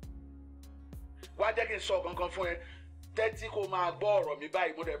 Wá jẹ́ kí n sọ kankan fún ẹ. Tẹ́tí kó máa gbọ́ ọ̀rọ̀ mi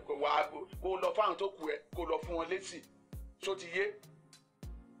báyìí mo dẹ̀ wá kó lọ fáwọn tó kù ẹ kó lọ fún wọn lésì. Ṣó ti yé?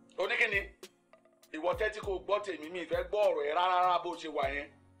 Oníkíni ìwọ tẹ́tí kó gbọ́ tèmi mi ìfẹ́ gbọ́ ọ̀rọ̀ ẹ rárá bó ṣe wà yẹn.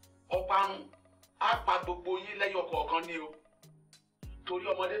 Ọparun á pa gbogbo yín lẹ́yọ kọ̀ọ̀kan ni o. Torí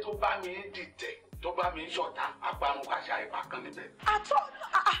ọmọdé tó bá mi dìtẹ̀ tó bá mi ṣọ̀tá àparun kàṣà ìpà kan níbẹ̀. Àtọ́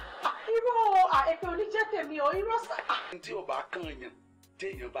irọ́ èpè oníjẹ́ tèmi o, irọ́ sá. Tí ò bá kàn yàn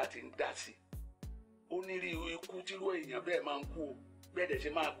téèyàn bá ti ń dá sí ó ní rí ikú tírú èèyàn bẹ́ẹ̀ máa ń kú o bẹ́ẹ̀ dẹ̀ ṣe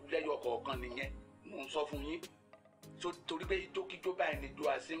máa kú lẹ́yọ kọ̀ọ̀kan nìyẹn mò ń sọ fún yín torí pé ijókíjó báyìí ni jo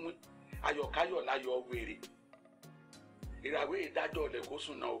àsínwín ayọ̀káyọ̀ láyọ̀ wèrè ìràwé ìdájọ́ ọ̀lẹ̀ kó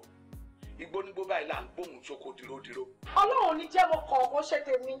sùn náà o igbó nígbó báyìí là ń gbóhùn sóko dìrodìro. Ọlọ́run ní jẹ́ mo kọ̀ ọ́ ṣe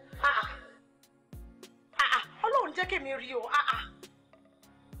tèmi Ọlọ́run jẹ́ kémi rí o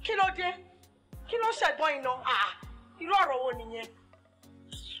kí ló dé kí ló ṣẹ̀gbọ́n iná irú ọ̀rọ̀ wo nìyẹn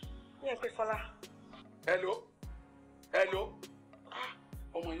yẹn pé Fọlá. Hello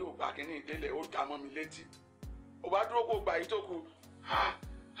ọmọ yóò gbà kí ní ìdílé ó dá mọ́ mi létí ó bá dúró kó gbà yìí tó kù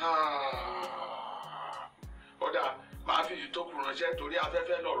ọ̀dà máa fi ìtókù ránṣẹ́ torí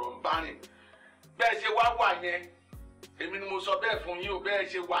afẹ́fẹ́ lọ̀rọ̀ ń bá rìn bẹ́ẹ̀ ṣe wá wà yẹn èmi ni mo sọ bẹ́ẹ̀ fún yín o bẹ́ẹ̀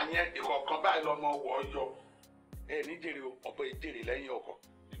ṣe wà yẹn ìkọ̀ọ̀kan báyìí lọ́mọ wọ̀ ọ́ yọ ẹ ní jèrè ọ̀pọ̀ ìjèrè lẹ́yìn ọkọ̀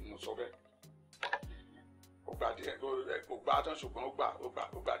mo sọ bẹ́ẹ̀ ó gbà díẹ̀ kò gbà tán ṣùgbọ́n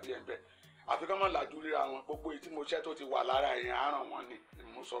ó gbà díẹ̀ ń bẹ̀ àfi kọ́ mọ́ làjú ríra wọn gbogbo èyí tí mo ṣẹ́ tó ti wà lára ẹ̀yìn àárọ̀ wọn ni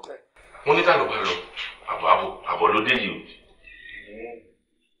mo sọ bẹ́ẹ̀. wọ́n ní tàlọ́ bá lọ àbọ̀ ló dé yìí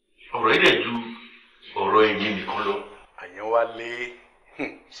o ọ̀rọ̀ yìí dẹ̀ ju ọ̀rọ̀ èmi nìkan lọ. àyàn wá lé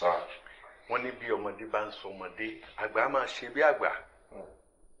wọ́n ní bí ọmọdé bá ń sọ ọmọdé àgbà máa ṣe bí àgbà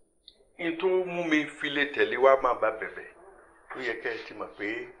ní tó mú mi file tẹ̀lé wá máa bá bẹ̀bẹ̀ ó yẹ kẹ́ ẹ ti mọ̀ pé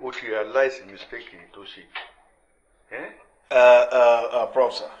ó ti realize mistake tó ṣe.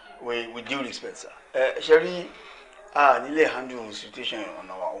 Prof sir, with due respect sir, ṣe rí nílé handle situation on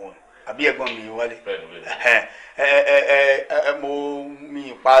our own àbí ẹ̀gbọ́n mi wálé mo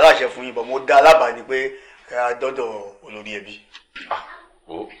mi pa aláṣẹ fún yín bọ̀ mo dá alábàá ni pé ká dọ́dọ̀ olórí ẹbí.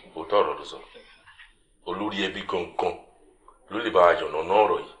 ó tọrọ ló sọ olórí ẹbí gangan ló lè bá àjọ̀nà náà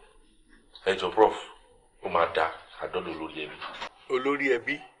ọ̀rọ̀ yìí ẹ jọ prof ó máa dá àdọ́dọ̀ olórí ẹbí. olórí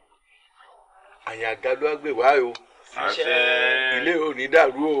ẹbí àyàgá ló gbé wá o ilé ò ní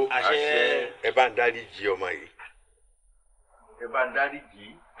dàrú o ẹ bá ń dáríjì ọmọ yìí ẹ bá ń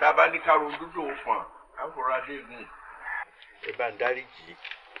dáríjì tá a bá ní ká ro dúdú fún àfọ̀rọ̀ adégun ẹ bá ń dáríjì.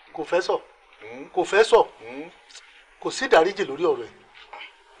 kò fẹ́ sọ kò sí ìdáríjì lórí ọ̀rọ̀ ẹ̀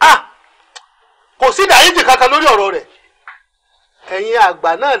kò sí ìdáríjì kankan lórí ọ̀rọ̀ rẹ̀ ẹ̀yin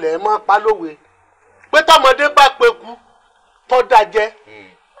àgbà náà lẹ̀ mọ́ pálówe pé tọmọdé bá peku tó dájẹ́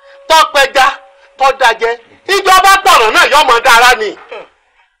tó pẹja tó dájẹ́ ìjọba pọ̀rọ̀ náà yọmọ dára ni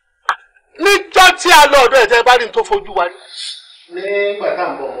níjọ́ tí a lọ ọ̀dọ̀ ẹ̀ tẹ́ bá rí ní tó fojú wa. nígbà tá à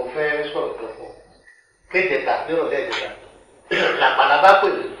ń bọ̀ mo fẹ́ sọ̀rọ̀ tó fún kéjẹta nírọ̀lẹ́ ìjẹta làpàlà bá pè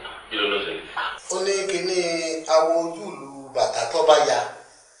mí. ó ní kíní awo ojúlù bàtà tó bá ya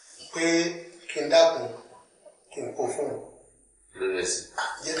pé kí n dákun kí n kó fún un.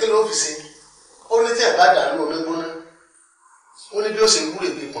 jẹ́ kí ló fi ṣe ó ní tí ẹ̀ bá dàrú omi gbóná ó ní bí ó ṣe wúrè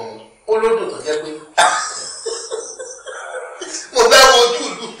bí pọ̀n ó lódò tó jẹ́ pé mo bá wo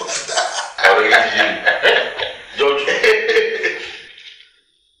ojúlù bàtà. ọ̀rọ̀ yìí yé jọjú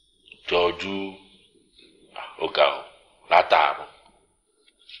jọjú ọ̀gá ọ̀ látàárọ̀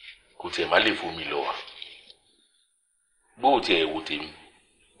kò tiẹ̀ má lè fomi lọ wa bó o tiẹ̀ wò tèmi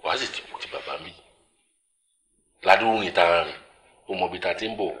wàá sì ti wò ti bàbá mi ládùúrú ni tá a rìn ó mọ ibi tá a ti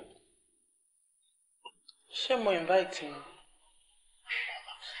ń bọ̀. ṣé mo invite yín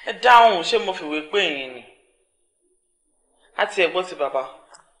ẹ dáhùn ṣé mo fìwé pè yín ni àti ẹ̀gbọ́n ti bàbá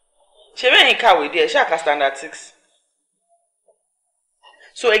Ṣé bẹ́ẹ̀ kàwé díẹ̀ ṣáà ka standard 6.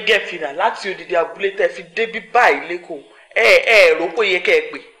 So ẹ gẹ́ fìlà láti odidi abúlé tẹ́ fi débí báyìí lẹ́kọ̀ọ́. Rò pé yẹ kẹ́ ẹ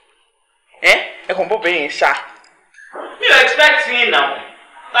pè. Ẹ kàn bọ́ bẹ́ẹ̀ yẹn ṣá. Mi ò expect yín náà.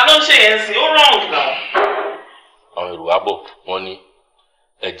 Ta ló ń ṣe yẹn sí? Ó wrong náà. Àwọn Yorùbá bọ̀ wọ́n ní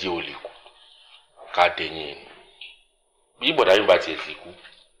ẹjẹ́ ò lè kú ká dẹ̀yìn ẹni. Bí bọ̀dá yín bá tiẹ̀ ti kú,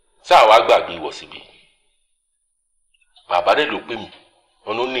 sáà wá gbàgbé ìwọ̀ síbi. Bàbá dẹ̀ ló pè mí,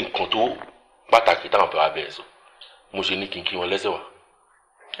 wọn ló ní nǹkan tó pàtàkì táwọn fẹ́ wá bẹ̀rẹ̀ sọ. Mo ṣe ní kí n kí wọn lẹ́sẹ̀ wá.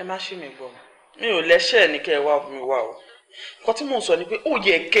 Ẹ má ṣì mí gbọ́. Mi ò lẹ́ṣẹ̀ ní kẹ́ ẹ wá mi wá o. Nǹkan tí mò ń sọ ni pé ó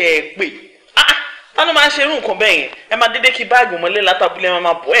yẹ kẹ́ ẹ pè. Ta ló máa ń ṣe irú nǹkan bẹ́ẹ̀ yẹn? Ẹ máa dédé kí báàgì mọ́lé látàbúlé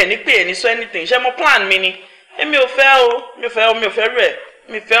máa bọ̀ ẹ̀ ní pé ẹ̀ ní sọ anything. Ṣé mo plan mi ni? Èmi ò fẹ́ o. Mi ò fẹ́ rẹ̀.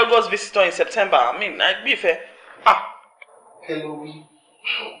 Mi fẹ́ August visitor in September. I mean, àìgbé ìfẹ́. Kẹ́ ló wí.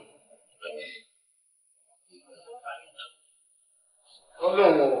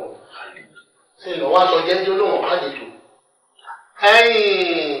 Ọlọ́run ò ṣe lọ wá sọ jẹ́jẹ́ olóhùn àlejò.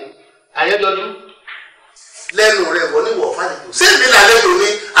 Àyẹ́jọ́jú lẹ́nu rẹ̀ wọ́n ní wọ̀ fàlejò. Ṣé èmi làlejò ni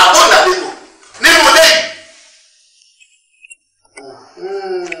àbọ̀ làlejò nínú ilé yìí?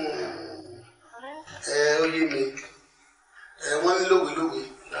 Ó yé mi. Wọ́n ní lówelówe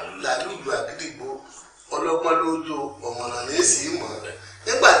làlúùlù àgídìgbò ọlọ́gbọ́n lójó ọ̀mọ̀nà ní èsì mọ̀ rẹ̀.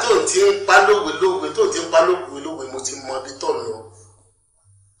 Nígbà tó ti ń pa lówelówe mo ti mọ ibi tó ń lọ.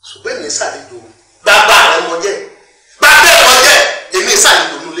 Ṣùgbọ́n èmi ṣàlejò bàbá rẹ̀ mọ jẹ́ bàbá ẹ̀ mọ jẹ́ èmi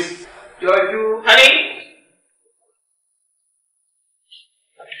ṣàlejò nulẹ̀. Yọjú. Honey.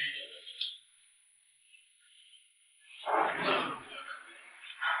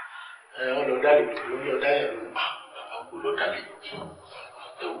 Ọlọ́dàlẹ̀ lórí ọ̀dáyà ló. Olódàlẹ̀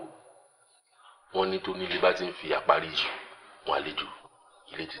wọ́n ní tó nílé bá ti ń fi àparí yìí wọn àlejò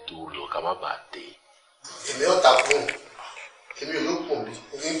ilé ti tó lọ ká má bàa tẹ. Èmi ọ̀tà fún un èmi ò ló pọ̀ mi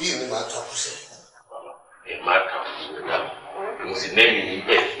èmi bí èmi máa takú sẹ́. Ẹ má ta fún ẹ dá mo sì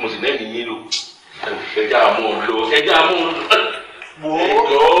nẹ́ẹ̀mí yín lò ẹja àmú un lò ẹja àmú un lò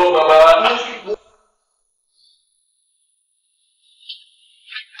ẹjọ́ bàbá.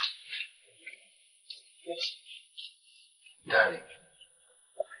 Dáre,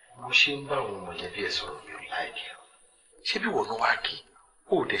 mo ṣe ń bá àwọn mọ̀lẹ́bí ẹ̀ sọ̀rọ̀ mi ò láìkẹ́. Ṣé bí wọ́n wá kí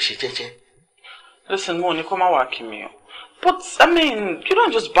ó dẹ̀ ṣe jẹ́jẹ́? Listen, mo ní kó má wá kí mi o. But, I mean, you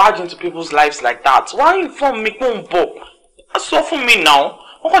don't just barge into people's lives like that. Why inform me pé ń bọ̀? Sọ fún mi now.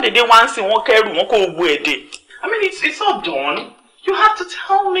 Wọ́n kàn dédé wá ń sìn wọ́n kẹ́rù wọ́n kó gbogbo ẹ̀ dé. I mean, it's all done. You have to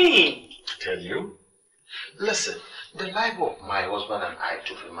tell me. Tell you? Listen, the life of my husband and I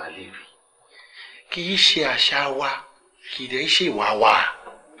to be my living. Kì í ṣe àṣà wa, kì í dẹ̀ ṣe ìwà wa.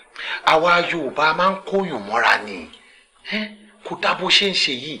 Àwa Yorùbá máa ń kóyàn mọ́ra ni. Kò dá bó ṣe ń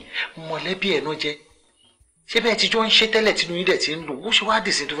ṣe yìí, mọ̀lẹ́bí ẹ̀ náà jẹ́. Ṣé bẹ́ẹ̀ tí jọ ń ṣe tẹ́lẹ̀ tínú yín dẹ̀ ti ń dùn? Bó ṣe wá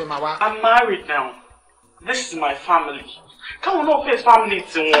dì sí tó fẹ́ máa wá? I'm married now. This is my family. Káwọn náà face family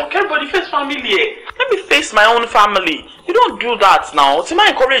tiwọn. Everybody face family ẹ̀. Let me face my own family. You don't do that now. Tí máa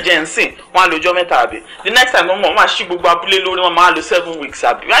encourage ẹ̀ ń sìn, wọ́n á lo ọjọ́ mẹ́ta àbí. The next time wọ́n máa ṣí gbogbo abúlé lórí wọn máa lo 7 weeks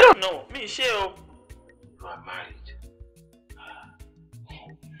àbí. I don't know. Mi ṣe o. You are married.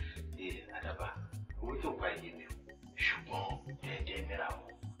 Àdàbà, owó tó pa iye mi o. Ṣùgbọ́n ẹ̀ẹ́dẹ̀ mẹ́ra o.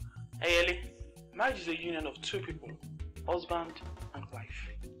 Ẹyẹlé. Marriage is a union of two people, husband and wife.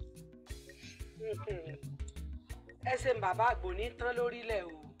 Ẹsẹ̀ bàbá àgbò ní tán lórílẹ̀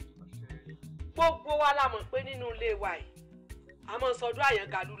o. Gbogbo wa la mọ̀ pé nínú ilé wa yìí, a máa ń sọdún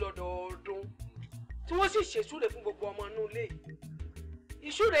àyàngalú lọ́dọọdún. Tí wọ́n sì ṣèṣúre fún gbogbo ọmọ inú ilé.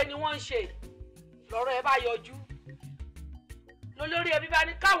 Ìṣúre ni wọ́n ń ṣe. Lọ́rọ̀ ẹ bá yọjú. Lólórí ẹbí bá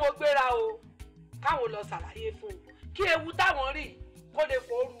ní káwọn gbéra o. Káwọn lọ ṣàlàyé fún un. Kí ewu táwọn rí kó lè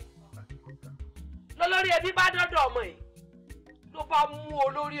fòru. Lólórí ẹbí bá dọ́dọ̀ ọmọ yìí ló bá mú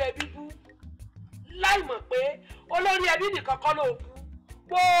olórí ẹbí bú láì mọ̀ pé olórí ẹbí nìkan kọ́ ló bú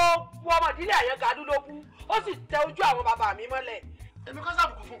gbogbo ọmọ ìdílé àyàngalú ló bú ó sì tẹ ojú àwọn bàbá mi mọ́lẹ̀. Èmi kọ́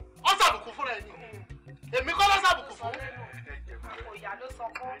sàbùkù fún ọ sàbùkù fún rẹ ni èmi kọ́ lọ sàbùkù fún. Òyà ló sọ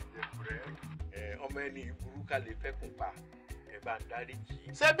fún. Ọmọ ẹni ìburú ká lè fẹ́kùn pa ẹ bá ń darí jì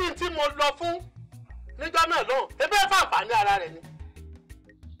í. Ṣé bí n tí mo lọ fún níjọ́ náà lọ́hùn ebí ẹ fàǹfààní ara rẹ̀ ni.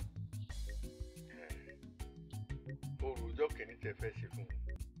 Oòrùn ọjọ́ kìíní tẹ fẹ́ ṣe fún mi.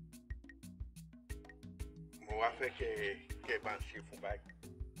 Mo wá fẹ́ kẹ́ ẹ bá ń ṣe fún báyìí.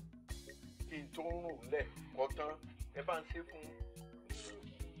 Kí n tó rùn lẹ̀ kọ́ tán ẹ bá ń ṣe fún mi.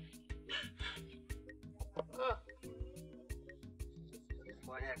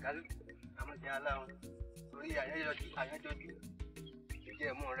 Ọ̀rẹ́ àgálù àmọ̀jẹ aláwọn orí àyájọ́jú ìjẹ́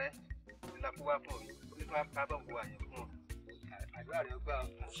ẹ̀mú rẹ ìlàkúwà fún mi orí fún apá bọ̀ àyẹ̀ fún ọ. Àdúrà rẹ̀ gbà ọ́.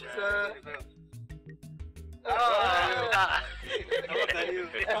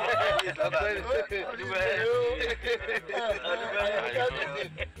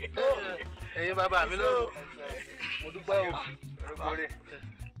 Ẹ̀yin bàbá mi ló mo dúpẹ́ o.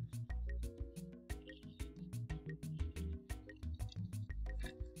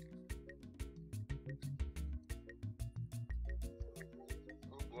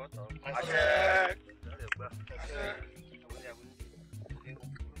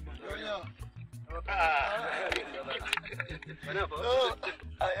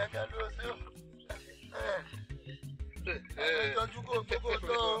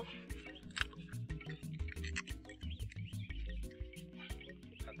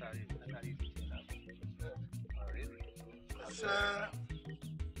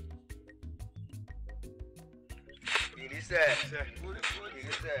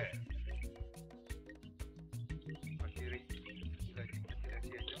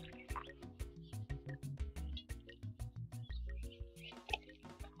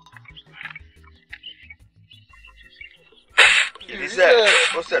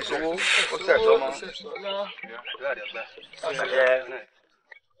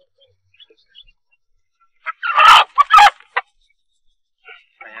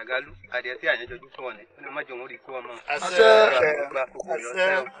 Àyàngálú adìẹ tí àyànjọjú fún ọ ní má jọ wọn rí kó ọmọ.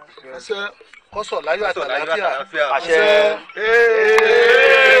 àṣẹ kọsọ láyọ̀ àti àlàáfíà. àṣẹ.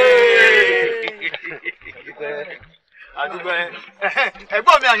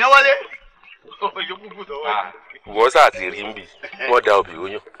 ẹ̀gbọ́n mi Àyànwálé. wọ́n sà ti rí nbì wọ́n da obì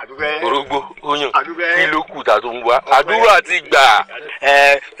oyún orógbó oyún kí ló kù tá a tó ń wá àdúrà ti gbà.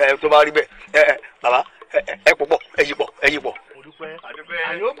 tó bá rí bẹ́ẹ̀ bàbá ẹ pọ̀ ẹ yí pọ̀.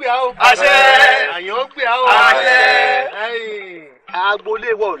 àyàn ó gbé a ó. àṣẹ. àyàn ó gbé a ó. àṣẹ.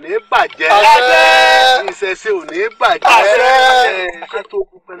 agboolé wa ò ní bàjẹ́. àṣẹ. ìṣẹ̀ṣe ò ní bàjẹ́. àṣẹ. ká tó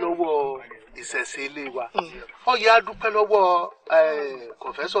dúpẹ́ lọ́wọ́ ìṣẹ̀ṣe ilé wa ó yẹ á dúpẹ́ lọ́wọ́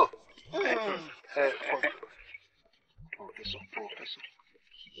kọ̀fẹ́sọ̀.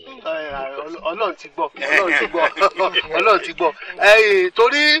 Ọlọ́run ti gbọ́ Ọlọ́run ti gbọ́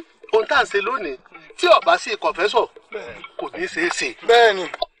torí ohun tá à ń ṣe lónìí tí ó bá sí kọ̀fẹ́sọ̀ kò ní ṣeé ṣe. bẹ́ẹ̀ni.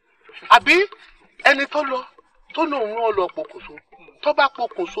 àbí ẹni tó lọ tó lóun náà lọ pokùnso tó bá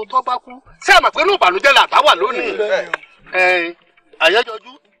pokùnso tó bá kú ṣé àmọ̀ pé ní ìbànújẹ́ là bá wà lónìí.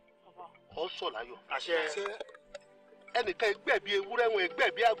 àyájọ́jú ọ̀ sọ̀ láyọ̀. ẹnìkan ẹgbẹ́ bíi ewúrẹ́ wọn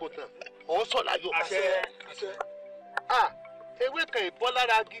ẹgbẹ́ bíi àgùntàn ọ̀ sọ̀ láyọ̀. ewé kan ìbọ́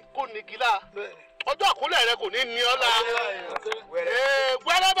lára agi kó nigi la ọjọ́ àkúnlẹ̀ rẹ kò ní ní ọ́ la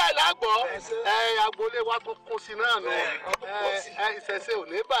wẹ́rẹ́ báyìí la gbọ́ agboolé wa tó kún sí náà nù ìṣẹ̀ṣe ò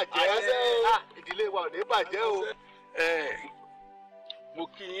ní bàjẹ́ ìdílé wa ò ní bàjẹ́ o. mo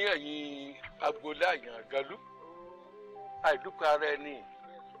kí ẹ̀yin agboolé Àyàngálú àìdúpẹ́ ara ẹni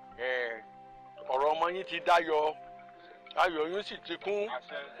ọ̀rọ̀ ọmọ yín ti dáyọ̀ ayọ̀ yín sì ti kún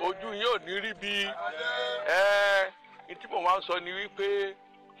ojú yín ò ní rí bí tí mo máa ń sọ ni wípé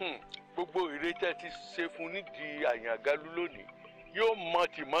gbogbo ìrètí ẹ ti ṣe fún nídìí Àyàngálú lónìí yóò mọ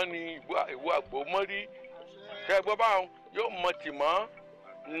tìmọ́ ni ìwọ àgbò mọ́rí kẹgbọ́n báwọn yóò mọ tìmọ́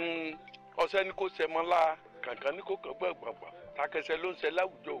ọ̀sẹ̀ ni kò sẹ́mọ́lá kàǹkàn ní kò kàn gbọ̀ngbọ̀ngbọ̀ takẹsẹ̀ ló ń ṣe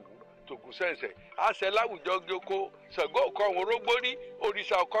láwùjọ òwú tògùn sẹ̀nsẹ̀ àṣẹ láwùjọ gboko ṣàgó ọkọ àwọn orógbórí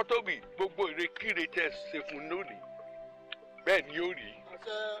òrìṣà ọkọ tóbi gbogbo ìrèkíre tẹ ṣe fún lónìí bẹ́ẹ̀ ni yóò rí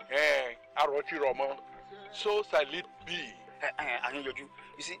arọ ti rọ̀ mọ́ so shall it be. Àyànjọjú,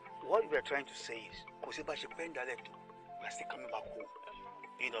 you see what we are trying to say is kò sí bá ṣe pẹ́ ń dalẹ̀ tó we are still coming back home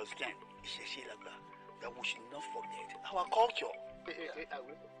you understand ìṣẹ̀ṣe làgbà that we should not forget our culture.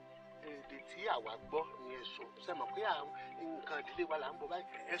 èdè tí àwa gbọ́ ni ẹ̀sùn sẹ́mọ̀ pé nǹkan ìdílé wa là ń bọ̀ báyìí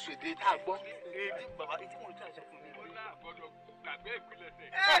ẹ̀sùn èdè tá a gbọ́. èdè bàbá ètí mo tún àṣẹ fún mi. ọlá àgbọ̀dọ̀ gbàgbé ìpìlẹ̀ṣẹ̀.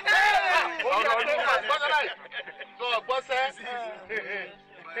 ọ̀rọ̀ ló wà gbọ́dọ̀ láì lọ gbọ́sẹ́.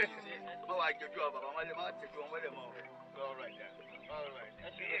 má wàá jọjú ọ bàbá má tẹjú ọ mọ́lẹ̀ mọ́.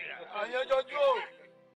 Àyànjọjú o.